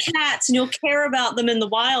see the cats and you'll care about them in the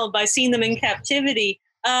wild by seeing them in captivity.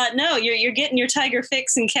 No, you're getting your tiger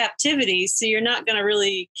fix in captivity, so you're not going to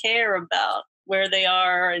really care about where they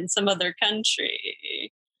are in some other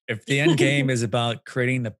country. If the end game is about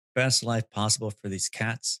creating the best life possible for these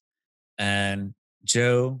cats and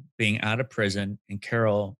Joe being out of prison and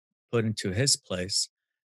Carole put into his place,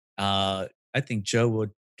 I think Joe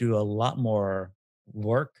would do a lot more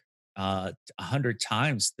work 100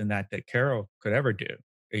 times than that Carole could ever do.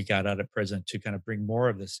 He got out of prison to kind of bring more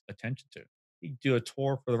of this attention to. He'd do a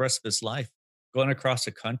tour for the rest of his life, going across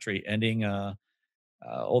the country, ending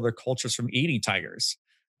all their cultures from eating tigers.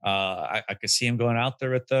 I could see him going out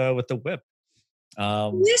there with the whip.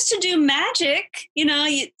 He used to do magic,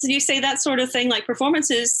 you say that sort of thing, like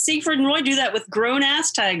performances. Siegfried and Roy do that with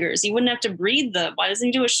grown-ass tigers. He wouldn't have to breed them. Why doesn't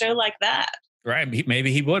he do a show like that? Right.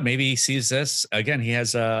 Maybe he would. Maybe he sees this. Again, he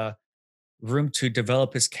has room to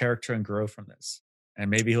develop his character and grow from this. And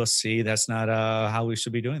maybe he'll see that's not how we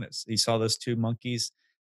should be doing this. He saw those two monkeys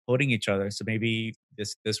holding each other. So maybe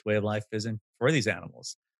this way of life isn't for these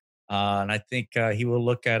animals. And I think he will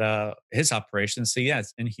look at his operation and say, yeah,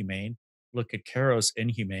 it's inhumane. look at Caro's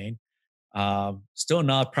inhumane. Still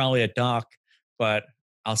not probably a doc, but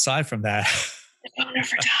aside from that,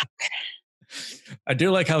 I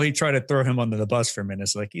do like how he tried to throw him under the bus for a minute.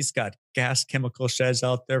 It's like he's got gas chemical sheds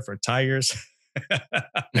out there for tigers.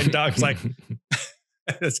 And Doc's like,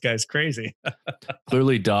 this guy's crazy.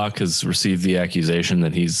 Clearly, Doc has received the accusation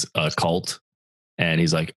that he's a cult. And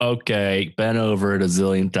he's like, okay, been over it a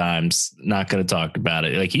zillion times. Not going to talk about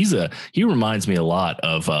it. Like he reminds me a lot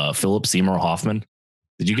of Philip Seymour Hoffman.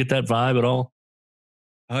 Did you get that vibe at all?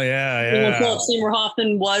 Oh yeah. Philip Seymour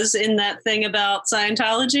Hoffman was in that thing about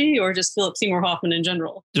Scientology, or just Philip Seymour Hoffman in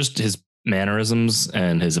general? Just his mannerisms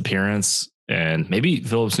and his appearance. And maybe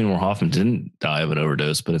Philip Seymour Hoffman didn't die of an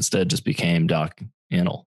overdose, but instead just became Doc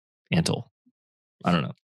Antle. I don't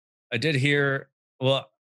know. I did hear, well,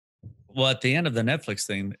 at the end of the Netflix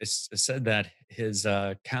thing, it said that his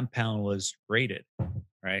compound was raided,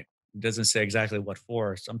 right? It doesn't say exactly what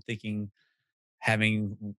for. So I'm thinking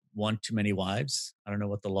having one too many wives. I don't know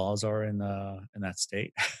what the laws are in that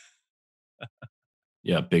state.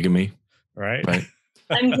 Yeah, bigamy. Right.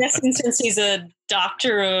 I'm guessing since he's a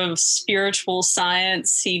doctor of spiritual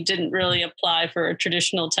science, he didn't really apply for a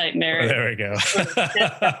traditional type marriage. There we go.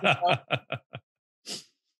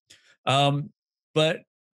 But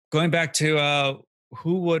going back to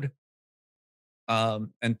who would, and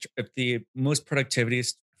if the most productivity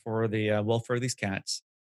is for the welfare of these cats,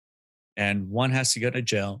 and one has to go to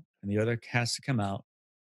jail and the other has to come out,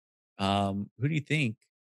 who do you think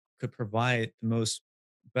could provide the most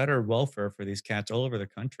better welfare for these cats all over the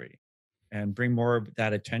country and bring more of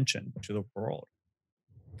that attention to the world?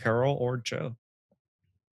 Carole or Joe?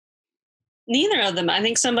 Neither of them. I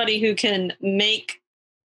think somebody who can make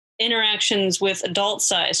interactions with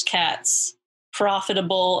adult-sized cats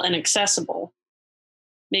profitable and accessible,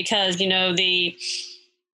 because the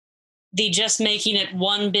just making it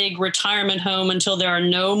one big retirement home until there are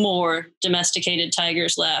no more domesticated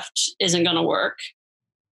tigers left isn't going to work,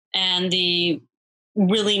 and the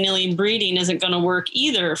willy-nilly breeding isn't going to work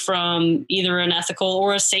either from either an ethical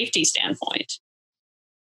or a safety standpoint.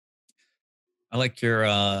 I like your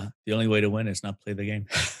the only way to win is not play the game.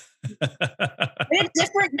 It's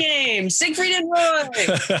different games. Siegfried and Roy.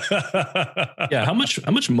 Yeah, how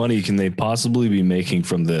much money can they possibly be making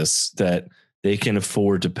from this that they can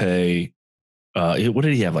afford to pay? What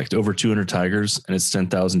did he have? Like over 200 tigers, and it's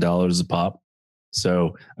 $10,000 a pop.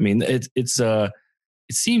 So I mean, it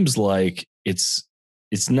seems like it's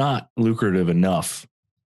not lucrative enough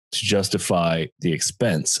to justify the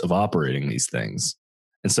expense of operating these things,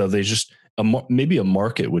 and so they just maybe a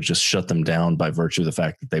market would just shut them down by virtue of the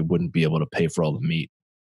fact that they wouldn't be able to pay for all the meat.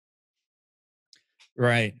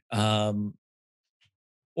 Right.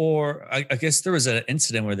 Or I guess there was an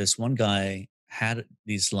incident where this one guy had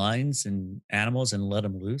these lions and animals and let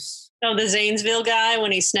them loose. Oh, the Zanesville guy,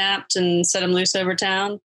 when he snapped and set him loose over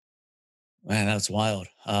town. Man, that's wild.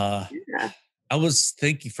 Yeah. I was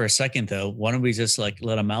thinking for a second though, why don't we just like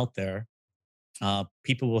let them out there?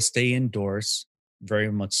 People will stay indoors,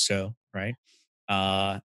 very much so, right?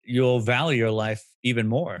 You'll value your life even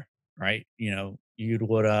more, right? You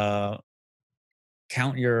would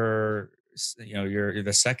count your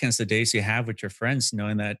the seconds, the days you have with your friends,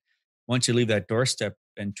 knowing that once you leave that doorstep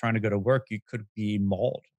and trying to go to work, you could be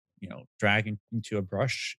mauled, dragging into a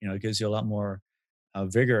brush. It gives you a lot more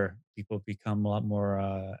vigor. People become a lot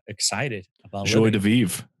more excited about joy living. de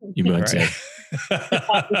vivre, you might say.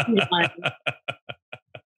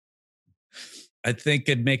 I think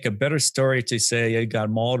it'd make a better story to say you got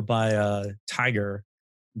mauled by a tiger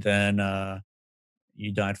than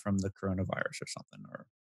you died from the coronavirus or something, or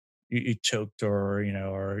you choked, or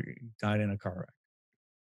or you died in a car wreck.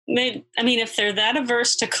 I mean, if they're that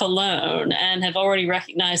averse to cologne and have already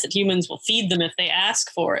recognized that humans will feed them if they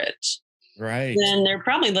ask for it, right, then they're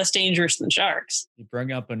probably less dangerous than sharks. You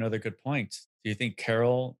bring up another good point. Do you think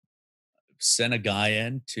Carole sent a guy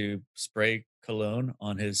in to spray cologne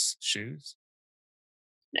on his shoes?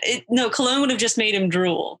 No, cologne would have just made him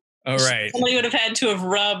drool. Oh, right. Somebody would have had to have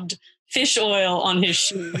rubbed fish oil on his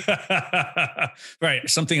shoes. Right.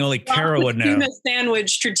 Something only Carole would know. A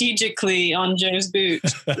sandwich strategically on Joe's boot.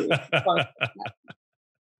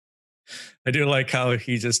 I do like how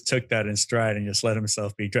he just took that in stride and just let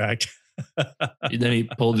himself be dragged. Then he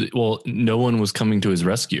pulled it. Well, no one was coming to his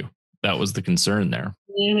rescue. That was the concern there.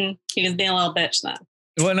 Mm-hmm. He was being a little bitch then.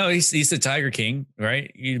 Well, no, he's the Tiger King,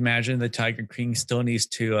 right? You imagine the Tiger King still needs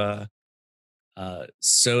to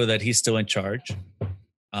so that he's still in charge.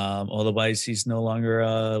 Otherwise, he's no longer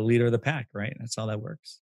a leader of the pack, right? That's how that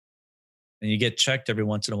works. And you get checked every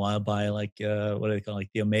once in a while by like what do they call, like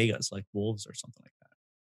the Omegas, like wolves or something like that.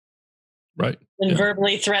 Right. And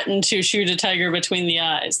verbally threatened to shoot a tiger between the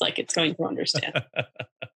eyes, like it's going to understand.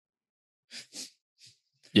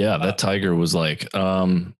 Yeah, that tiger was like, I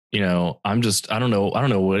don't know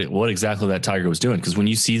what exactly that tiger was doing. Because when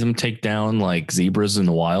you see them take down like zebras in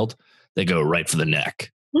the wild, they go right for the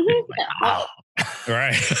neck. Mm-hmm. Like, wow.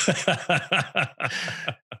 Right.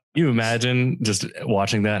 You imagine just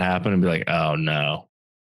watching that happen and be like, oh no,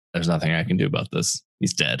 there's nothing I can do about this.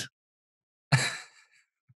 He's dead.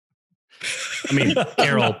 I mean,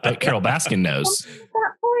 Carole Baskin knows. At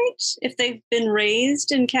that point, if they've been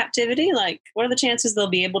raised in captivity, like what are the chances they'll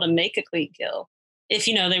be able to make a clean kill? If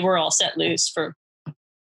they were all set loose for.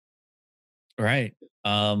 Right.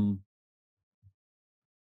 I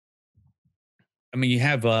mean, you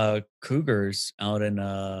have cougars out in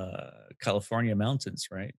California mountains,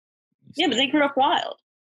 right? Yeah, but they grew up wild.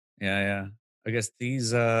 Yeah. I guess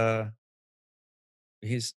these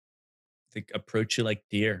they approach you like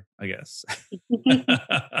deer, I guess.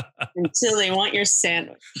 Until they want your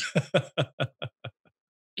sandwich.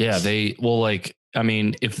 Yeah,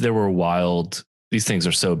 if there were wild, these things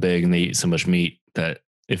are so big and they eat so much meat that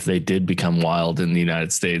if they did become wild in the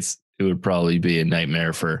United States, it would probably be a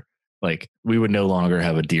nightmare for we would no longer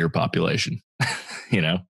have a deer population,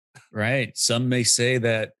 Right. Some may say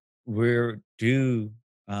that we're due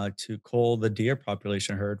to cull the deer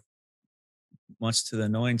population herd, much to the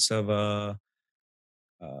annoyance of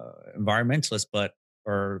environmentalists,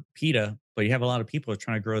 or PETA. But you have a lot of people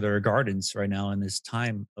trying to grow their gardens right now in this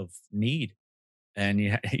time of need, and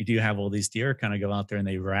you do have all these deer kind of go out there and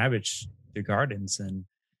they ravage the gardens. And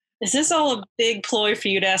is this all a big ploy for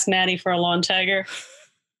you to ask Maddie for a lawn tiger?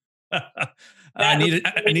 I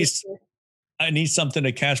need something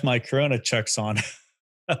to cash my Corona checks on.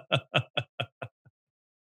 I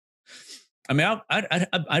mean,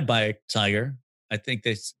 I'd buy a tiger. I think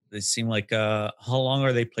they seem like how long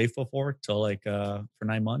are they playful for? Till for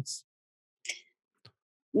 9 months?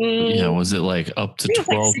 Yeah, was it up to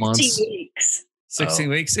 12 months? 16 weeks. 16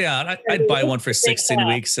 weeks, yeah. I'd buy one for 16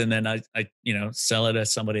 weeks, and then I sell it to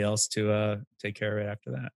somebody else to take care of it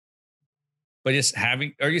after that. But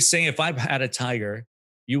are you saying if I had a tiger,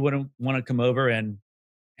 you wouldn't want to come over and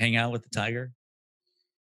hang out with the tiger?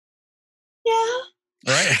 Yeah.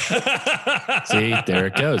 Right. See, there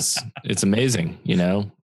it goes. It's amazing.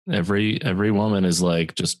 Every woman is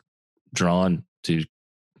just drawn to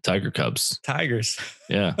tiger cubs. Tigers.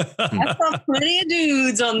 Yeah. I saw plenty of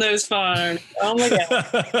dudes on those farms. Oh my God.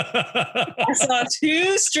 I saw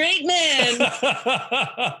 2 straight men.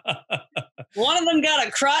 One of them got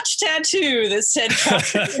a crotch tattoo that said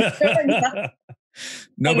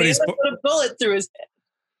Nobody's put a bullet through his head.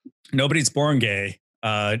 Nobody's born gay.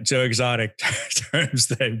 Joe Exotic terms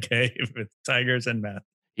them gay with tigers and meth.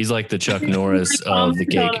 He's like the Chuck Norris of the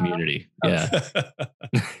gay community. Yeah.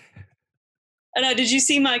 Did you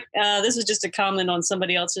see this was just a comment on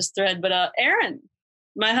somebody else's thread, but Aaron,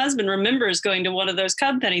 my husband, remembers going to one of those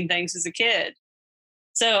cub petting things as a kid.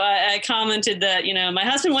 So I commented that, my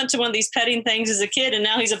husband went to one of these petting things as a kid and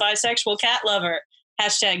now he's a bisexual cat lover.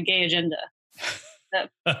 # gay agenda.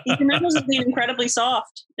 He remembers it being incredibly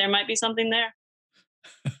soft. There might be something there.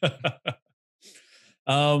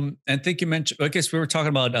 And I think you mentioned, I guess we were talking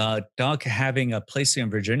about Doug having a place in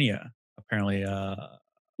Virginia, apparently.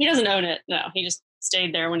 He doesn't own it. No, he just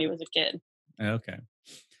stayed there when he was a kid. Okay.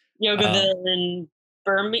 Yogaville in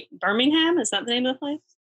Birmingham. Is that the name of the place?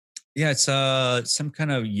 Yeah, it's some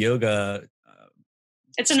kind of yoga.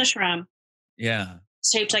 It's an ashram. Yeah.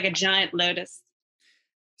 Shaped like a giant lotus.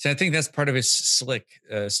 So I think that's part of his stick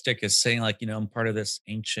is saying I'm part of this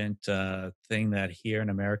ancient thing that here in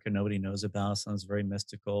America nobody knows about. Sounds very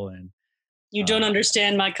mystical, and you don't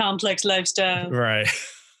understand my complex lifestyle, right?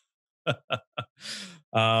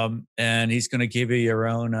 And he's going to give you your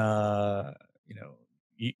own,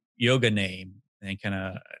 yoga name, and kind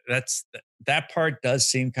of that part does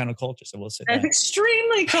seem kind of cultish. I will say that's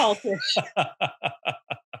extremely cultish.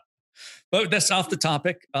 But that's off the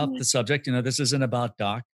topic, off the subject. This isn't about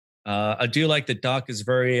Doc. I do like that Doc is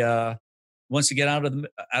very wants to get out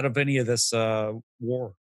of any of this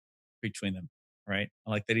war between them, right? I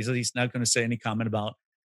like that he's not going to say any comment about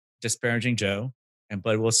disparaging Joe,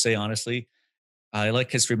 but we'll say honestly, I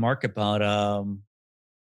like his remark about. Oh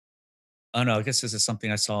no, I guess this is something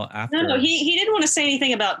I saw after. No, he didn't want to say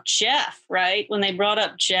anything about Jeff, right? When they brought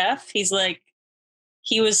up Jeff, he's like,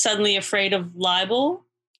 he was suddenly afraid of libel.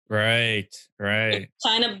 Right. It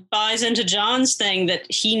kind of buys into John's thing that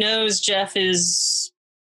he knows Jeff is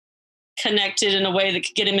connected in a way that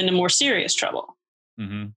could get him into more serious trouble.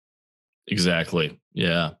 Mm-hmm. Exactly.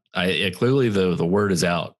 Yeah. Clearly the word is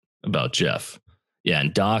out about Jeff. Yeah,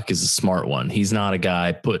 and Doc is a smart one. He's not a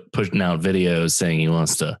guy pushing out videos saying he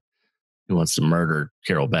wants to murder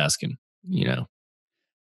Carole Baskin. You know,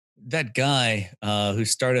 That guy who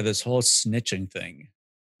started this whole snitching thing,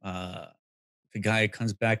 the guy who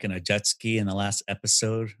comes back in a jet ski in the last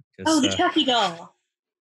episode. The Chucky doll.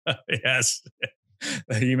 Yes,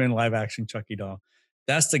 the human live action Chucky doll.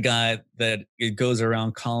 That's the guy that it goes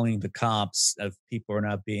around calling the cops if people are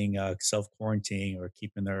not being self-quarantining or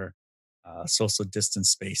keeping their social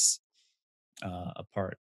distance space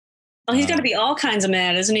apart. Oh, he's got to be all kinds of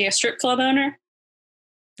mad, isn't he? A strip club owner?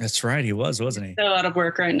 That's right, he wasn't he? So out of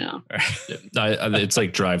work right now. It's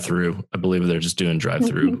like drive-through. I believe they're just doing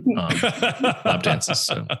drive-through lap dances.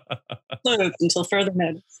 So. Closed until further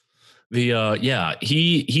notice.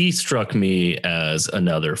 He struck me as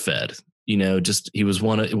another Fed. You know,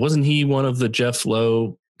 wasn't he one of the Jeff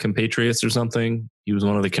Lowe compatriots or something? He was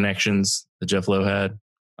one of the connections that Jeff Lowe had.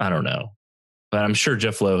 I don't know, but I'm sure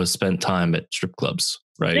Jeff Lowe has spent time at strip clubs,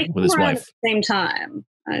 right, with his wife. At the same time,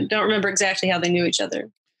 I don't remember exactly how they knew each other.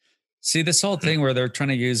 See, this whole thing where they're trying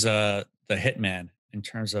to use the hitman in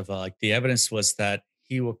terms of like the evidence was that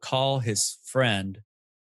he will call his friend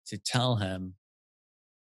to tell him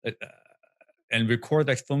and record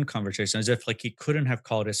that phone conversation as if like he couldn't have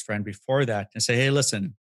called his friend before that and say, hey,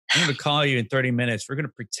 listen, I'm going to call you in 30 minutes. We're going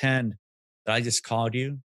to pretend that I just called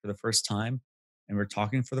you for the first time and we're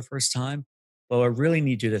talking for the first time. But what I really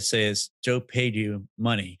need you to say is Joe paid you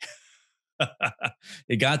money.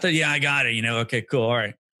 You got that? Yeah, I got it. You know, okay, cool. All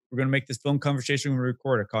right. We're going to make this phone conversation. We're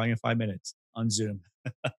record it. Calling in 5 minutes on Zoom.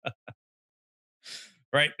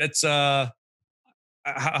 Right. That's how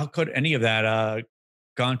could any of that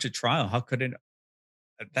gone to trial? How could it?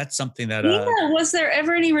 That's something that. Was there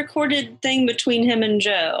ever any recorded thing between him and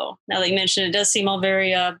Joe? Now that you mentioned it, it does seem all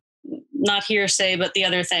very not hearsay, but the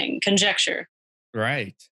other thing, conjecture.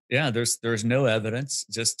 Right. Yeah. There's no evidence,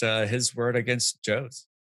 just his word against Joe's.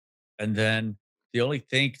 And then the only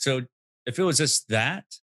thing. So if it was just that,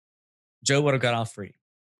 Joe would have got off free.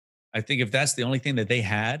 I think if that's the only thing that they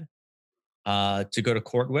had to go to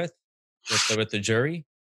court with the jury,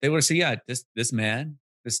 they would have said, yeah, this man,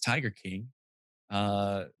 this Tiger King,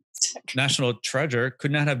 national treasure,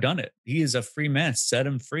 could not have done it. He is a free man. Set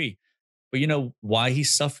him free. But you know why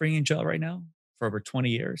he's suffering in jail right now for over 20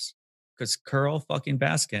 years? Because Carole fucking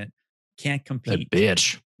Baskin can't compete. That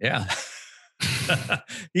bitch. Yeah.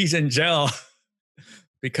 He's in jail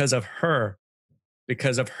because of her.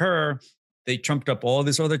 Because of her, they trumped up all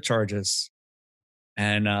these other charges.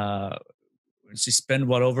 And she spent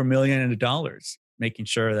over $1 million making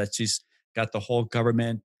sure that she's got the whole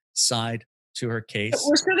government side to her case. But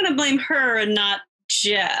we're still going to blame her and not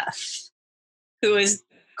Jeff, who is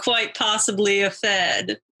quite possibly a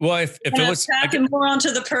Fed. Well, if it was more onto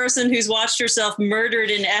the person who's watched herself murdered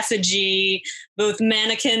in effigy, both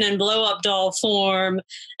mannequin and blow up doll form,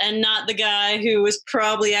 and not the guy who was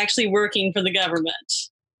probably actually working for the government,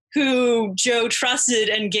 who Joe trusted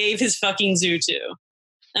and gave his fucking zoo to.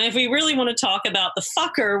 And if we really want to talk about the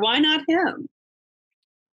fucker, why not him?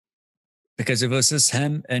 Because if it was just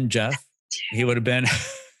him and Jeff, he would have been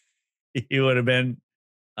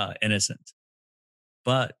innocent.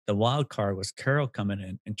 But the wild card was Carole coming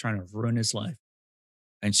in and trying to ruin his life.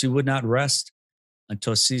 And she would not rest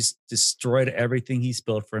until she's destroyed everything he's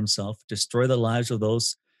built for himself, destroy the lives of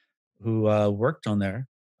those who worked on there.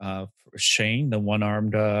 Shane, the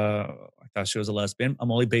one-armed, I thought she was a lesbian.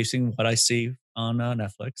 I'm only basing what I see on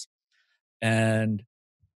Netflix. And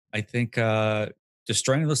I think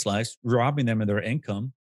destroying those lives, robbing them of their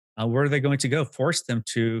income, where are they going to go? Force them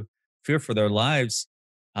to fear for their lives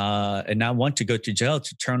and not want to go to jail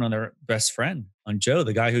to turn on their best friend, on Joe,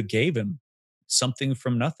 the guy who gave him something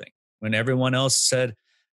from nothing. When everyone else said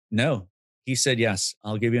no, he said, yes,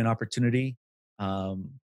 I'll give you an opportunity. You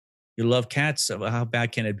love cats, so how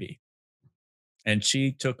bad can it be? And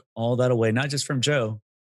she took all that away, not just from Joe,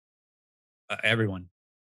 everyone.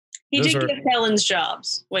 He did give Helen's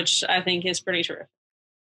jobs, which I think is pretty terrific.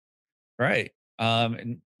 Right.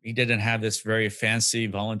 And he didn't have this very fancy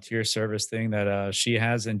volunteer service thing that she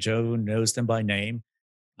has, and Joe knows them by name.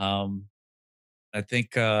 I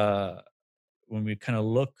think when we kind of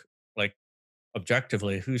look like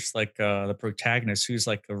objectively, who's like the protagonist, who's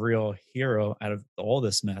like the real hero out of all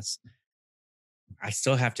this mess, I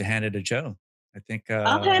still have to hand it to Joe. I think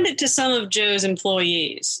I'll hand it to some of Joe's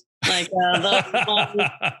employees, like the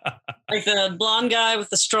blonde guy with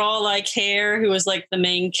the straw-like hair, who was like the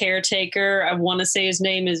main caretaker. I want to say his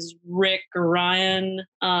name is Rick or Ryan.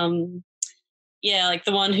 Yeah, like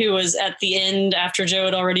the one who was at the end after Joe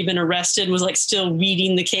had already been arrested, was like still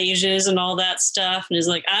weeding the cages and all that stuff. And is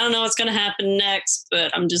like, I don't know what's going to happen next, but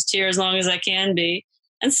I'm just here as long as I can be.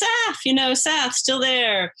 And Saf, Saf still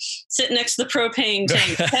there, sitting next to the propane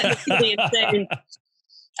tank. Technically insane.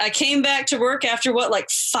 I came back to work after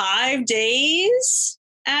 5 days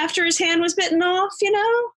after his hand was bitten off,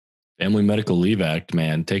 Family Medical Leave Act,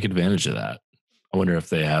 man, take advantage of that. I wonder if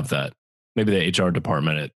they have that. Maybe the HR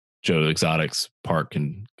department at Joe Exotic's park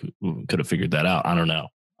could have figured that out. I don't know.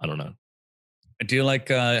 I do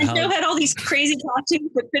like and how Joe had all these crazy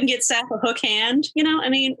costumes but couldn't get Saf a hook hand. I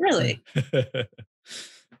mean, really.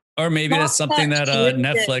 Or maybe that's something that really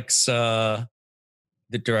Netflix,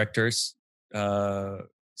 the directors,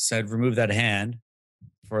 said remove that hand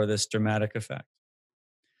for this dramatic effect.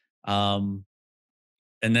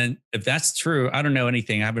 And then if that's true, I don't know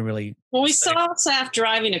anything. I haven't really. Well, we saw Saf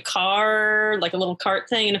driving a car, like a little cart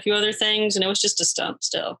thing, and a few other things, and it was just a stunt.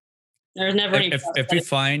 Still, there's never any. If we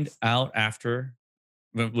find out after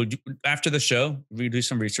the show, we do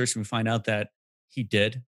some research and we find out that he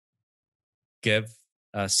did give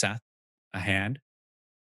Seth a hand.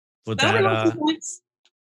 Would that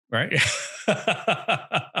right?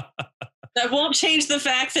 That won't change the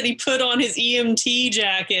fact that he put on his EMT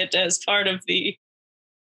jacket as part of the.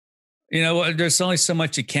 There's only so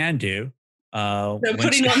much you can do.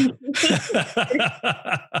 Putting on.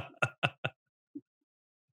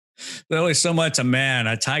 There's only so much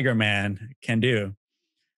a tiger man can do.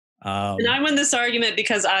 And I win this argument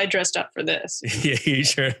because I dressed up for this. Yeah, you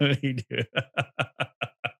surely do.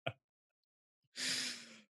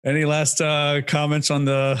 Any last comments on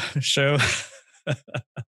the show?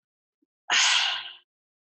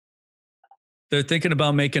 They're thinking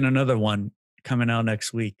about making another one coming out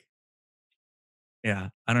next week. Yeah,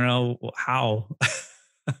 I don't know how.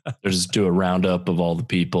 They just do a roundup of all the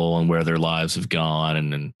people and where their lives have gone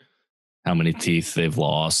and how many teeth they've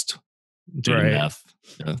lost due to meth.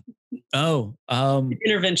 Yeah. Oh,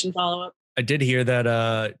 intervention follow-up. I did hear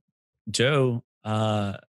that Joe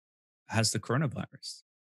has the coronavirus.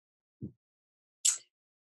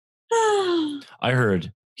 I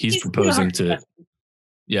heard he's proposing to.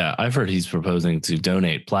 Yeah, I've heard he's proposing to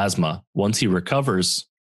donate plasma once he recovers,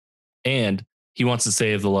 and he wants to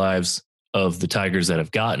save the lives of the tigers that have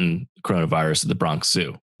gotten coronavirus at the Bronx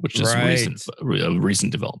Zoo, which is a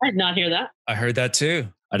recent development. I did not hear that. I heard that too.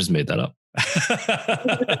 I just made that up.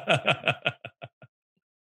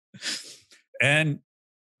 And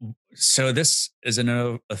so this is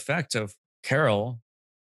an effect of Carole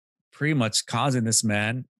pretty much causing this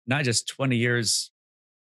man not just 20 years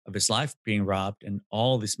of his life being robbed and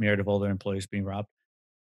all this myriad of other employees being robbed,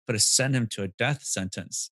 but to send him to a death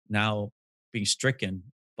sentence, now being stricken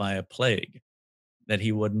by a plague that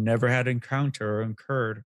he would never had encountered or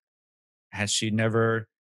incurred had she never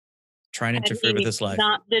tried to interfere with his life.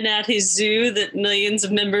 Not been at his zoo that millions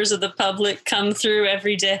of members of the public come through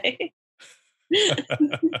every day.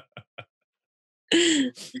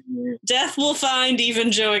 Death will find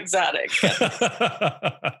even Joe Exotic.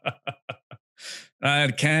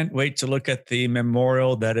 I can't wait to look at the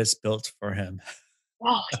memorial that is built for him.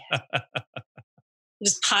 Oh, yeah.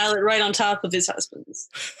 Just pile it right on top of his husband's.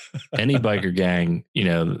 Any biker gang,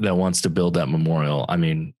 that wants to build that memorial, I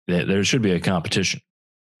mean, there should be a competition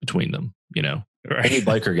between them, Right. Any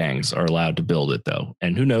biker gangs are allowed to build it, though,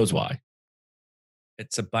 and who knows why.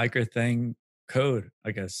 It's a biker thing code,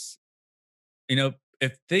 I guess.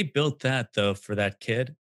 If they built that, though, for that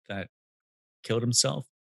kid that killed himself,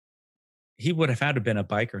 he would have had to have been a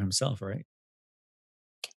biker himself, right?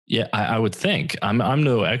 Yeah, I would think. I'm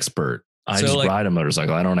no expert. I just ride a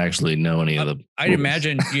motorcycle. I don't actually know any of the. I'd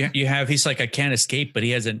imagine he's like, I can't escape, but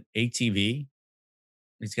he has an ATV.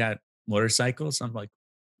 He's got motorcycles.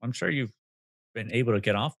 I'm sure you've been able to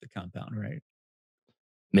get off the compound, right?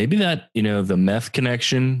 Maybe that, the meth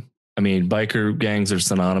connection. I mean, biker gangs are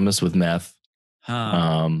synonymous with meth.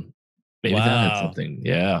 Huh. Maybe that had something.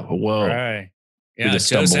 Yeah. Whoa. Right. Yeah.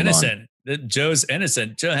 Joe's innocent. Joe's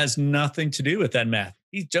innocent. Joe has nothing to do with that meth.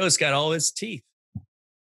 Joe's got all his teeth.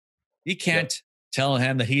 You can't tell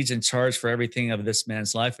him that he's in charge for everything of this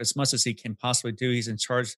man's life as much as he can possibly do. He's in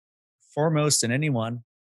charge foremost than anyone,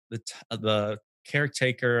 the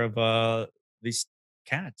caretaker of these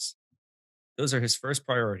cats. Those are his first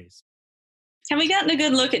priorities. Have we gotten a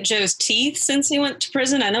good look at Joe's teeth since he went to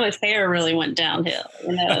prison? I know his hair really went downhill.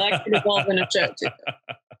 That could evolve in a joke too.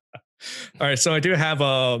 All right, so I do have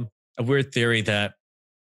a weird theory that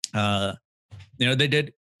they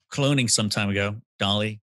did cloning some time ago.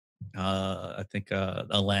 Dolly, I think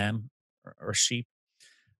a lamb or sheep.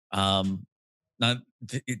 Now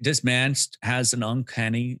this man has an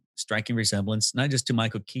uncanny striking resemblance, not just to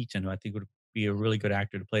Michael Keaton, who I think would be a really good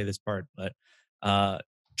actor to play this part, but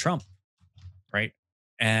Trump, right?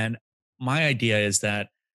 And my idea is that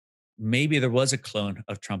maybe there was a clone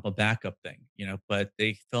of Trump, a backup thing, but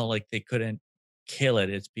they felt like they couldn't kill it.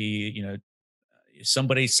 It's be,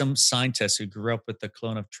 some scientist who grew up with the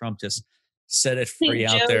clone of Trump just set it I free think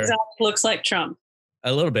out Joe there. Exotic looks like Trump.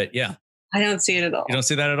 A little bit, yeah. I don't see it at all. You don't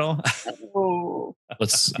see that at all? Oh.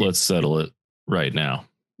 Let's settle it right now.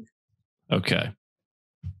 Okay.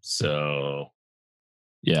 So,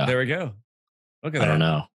 yeah. There we go. Look at I that.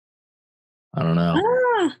 I don't know.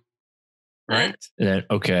 Ah. Right?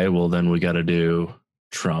 Okay, well then we got to do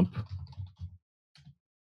Trump.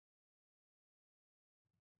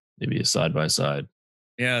 Maybe a side by side.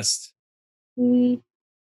 Yes. Mm.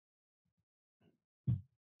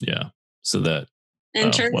 Yeah. So that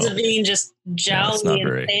in terms of being just jowly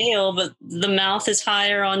and pale, but the mouth is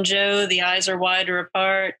higher on Joe, the eyes are wider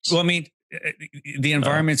apart. Well, I mean, the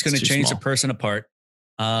environment's going to change small. the person apart.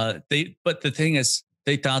 But the thing is,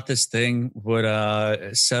 they thought this thing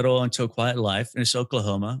would settle into a quiet life in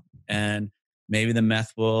Oklahoma, and maybe the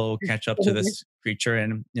meth will catch up to this creature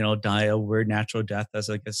and die a weird natural death, as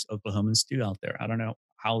I guess Oklahomans do out there. I don't know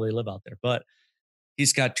how they live out there, but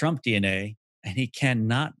he's got Trump DNA, and he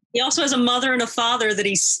cannot. He also has a mother and a father that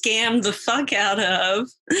he scammed the fuck out of.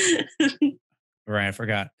 Right, I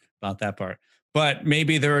forgot about that part. But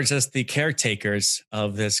maybe they were just the caretakers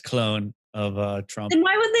of this clone of Trump. And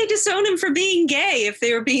why would they disown him for being gay if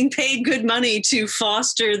they were being paid good money to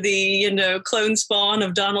foster the, clone spawn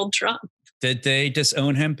of Donald Trump? Did they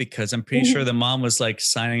disown him? Because I'm pretty sure the mom was like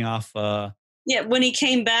signing off. Yeah, when he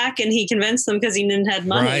came back and he convinced them because he didn't have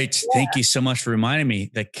money. Right. Yeah. Thank you so much for reminding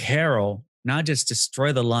me that Carole not just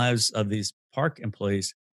destroyed the lives of these park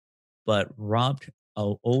employees, but robbed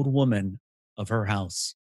an old woman of her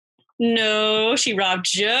house. No, she robbed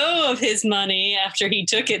Joe of his money after he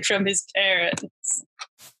took it from his parents.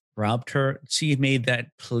 Robbed her. She made that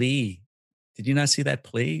plea. Did you not see that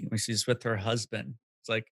plea when she's with her husband? It's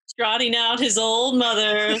like trotting out his old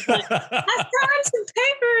mother. Like, I signed some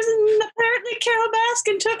papers and apparently Carole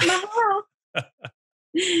Baskin took my house.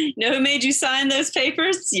 You know who made you sign those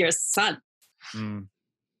papers? Your son.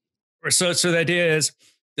 So the idea is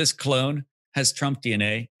this clone has Trump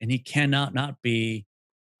DNA and he cannot not be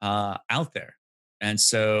out there. And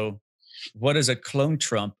so what is a clone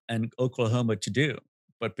Trump and Oklahoma to do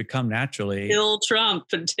but become naturally kill Trump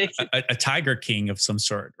and take a tiger king of some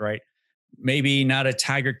sort, right? Maybe not a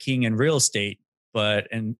tiger king in real estate, but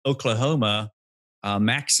in Oklahoma,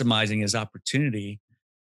 maximizing his opportunity,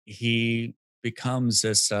 he becomes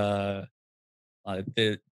this the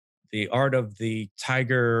art of the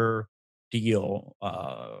tiger deal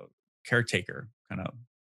caretaker kind of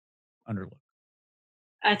underlook.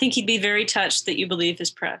 I think he'd be very touched that you believe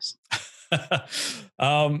his press.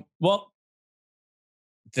 Well,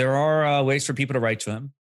 there are ways for people to write to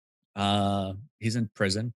him. He's in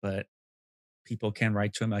prison, but people can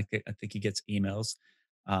write to him. I think he gets emails.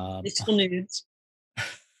 Digital nudes.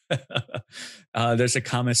 There's a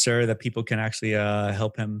commissary that people can actually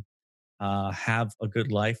help him have a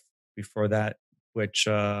good life before that, which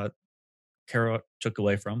Carole took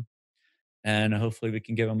away from. And hopefully we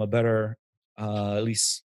can give him a better, at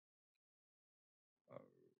least,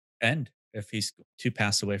 end if he's to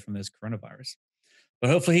pass away from this coronavirus. But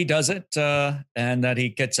hopefully he does it and that he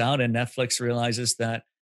gets out and Netflix realizes that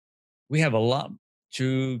we have a lot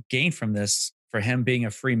to gain from this for him being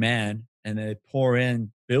a free man, and they pour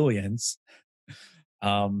in billions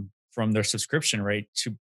from their subscription rate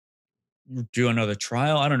to do another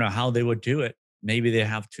trial. I don't know how they would do it. Maybe they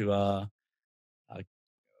have to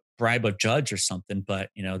bribe a judge or something, but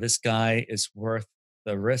this guy is worth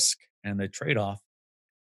the risk and the trade-off.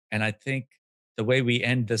 And I think the way we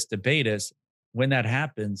end this debate is when that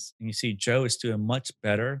happens and you see Joe is doing much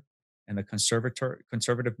better in the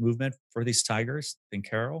conservative movement for these tigers than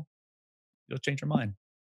Carole, you'll change your mind.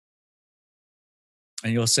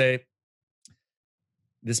 And you'll say,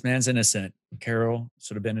 this man's innocent. Carole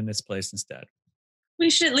should have been in this place instead. We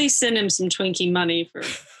should at least send him some Twinkie money for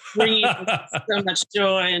bringing us so much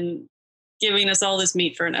joy and giving us all this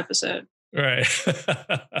meat for an episode. Right.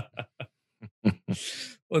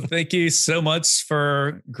 Well, thank you so much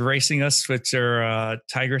for gracing us with your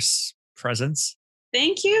tigress presence.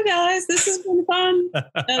 Thank you, guys. This has been fun.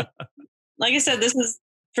 Like I said, this has,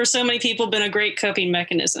 for so many people, been a great coping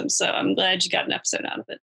mechanism. So I'm glad you got an episode out of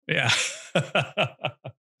it. Yeah.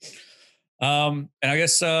 And I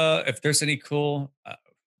guess if there's any cool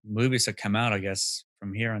movies that come out, I guess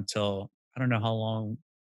from here until, I don't know how long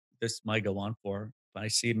this might go on for, but I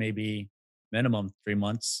see maybe minimum 3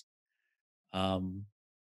 months.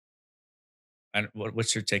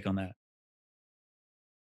 What's your take on that?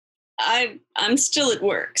 I'm still at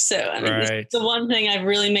work, so I mean, this is Right. the one thing I've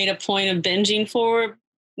really made a point of binging for,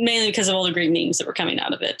 mainly because of all the great memes that were coming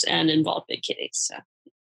out of it and involved big kitties. So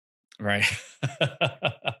Right.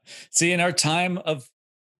 See, in our time of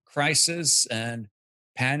crisis and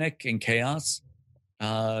panic and chaos,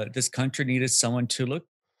 this country needed someone to look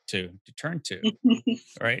to turn to,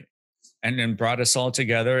 right? And then brought us all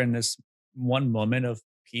together in this one moment of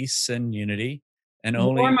peace and unity, and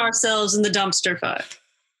only warm ourselves in the dumpster fire.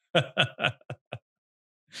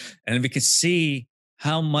 and we could see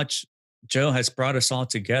how much Joe has brought us all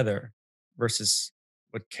together versus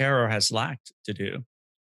what Carole has lacked to do.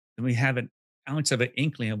 And we have an ounce of an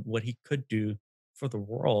inkling of what he could do for the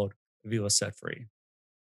world if he was set free.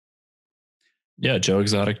 Yeah, Joe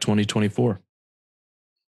Exotic 2024.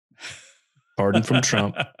 Pardon from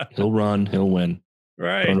Trump. He'll run. He'll win.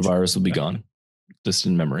 Right. Coronavirus will be gone.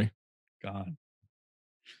 Distant memory. Gone.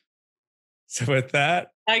 So with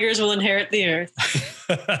that, Tigers will inherit the earth.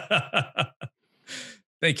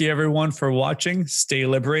 thank you everyone for watching. Stay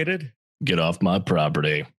liberated. Get off my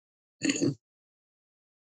property.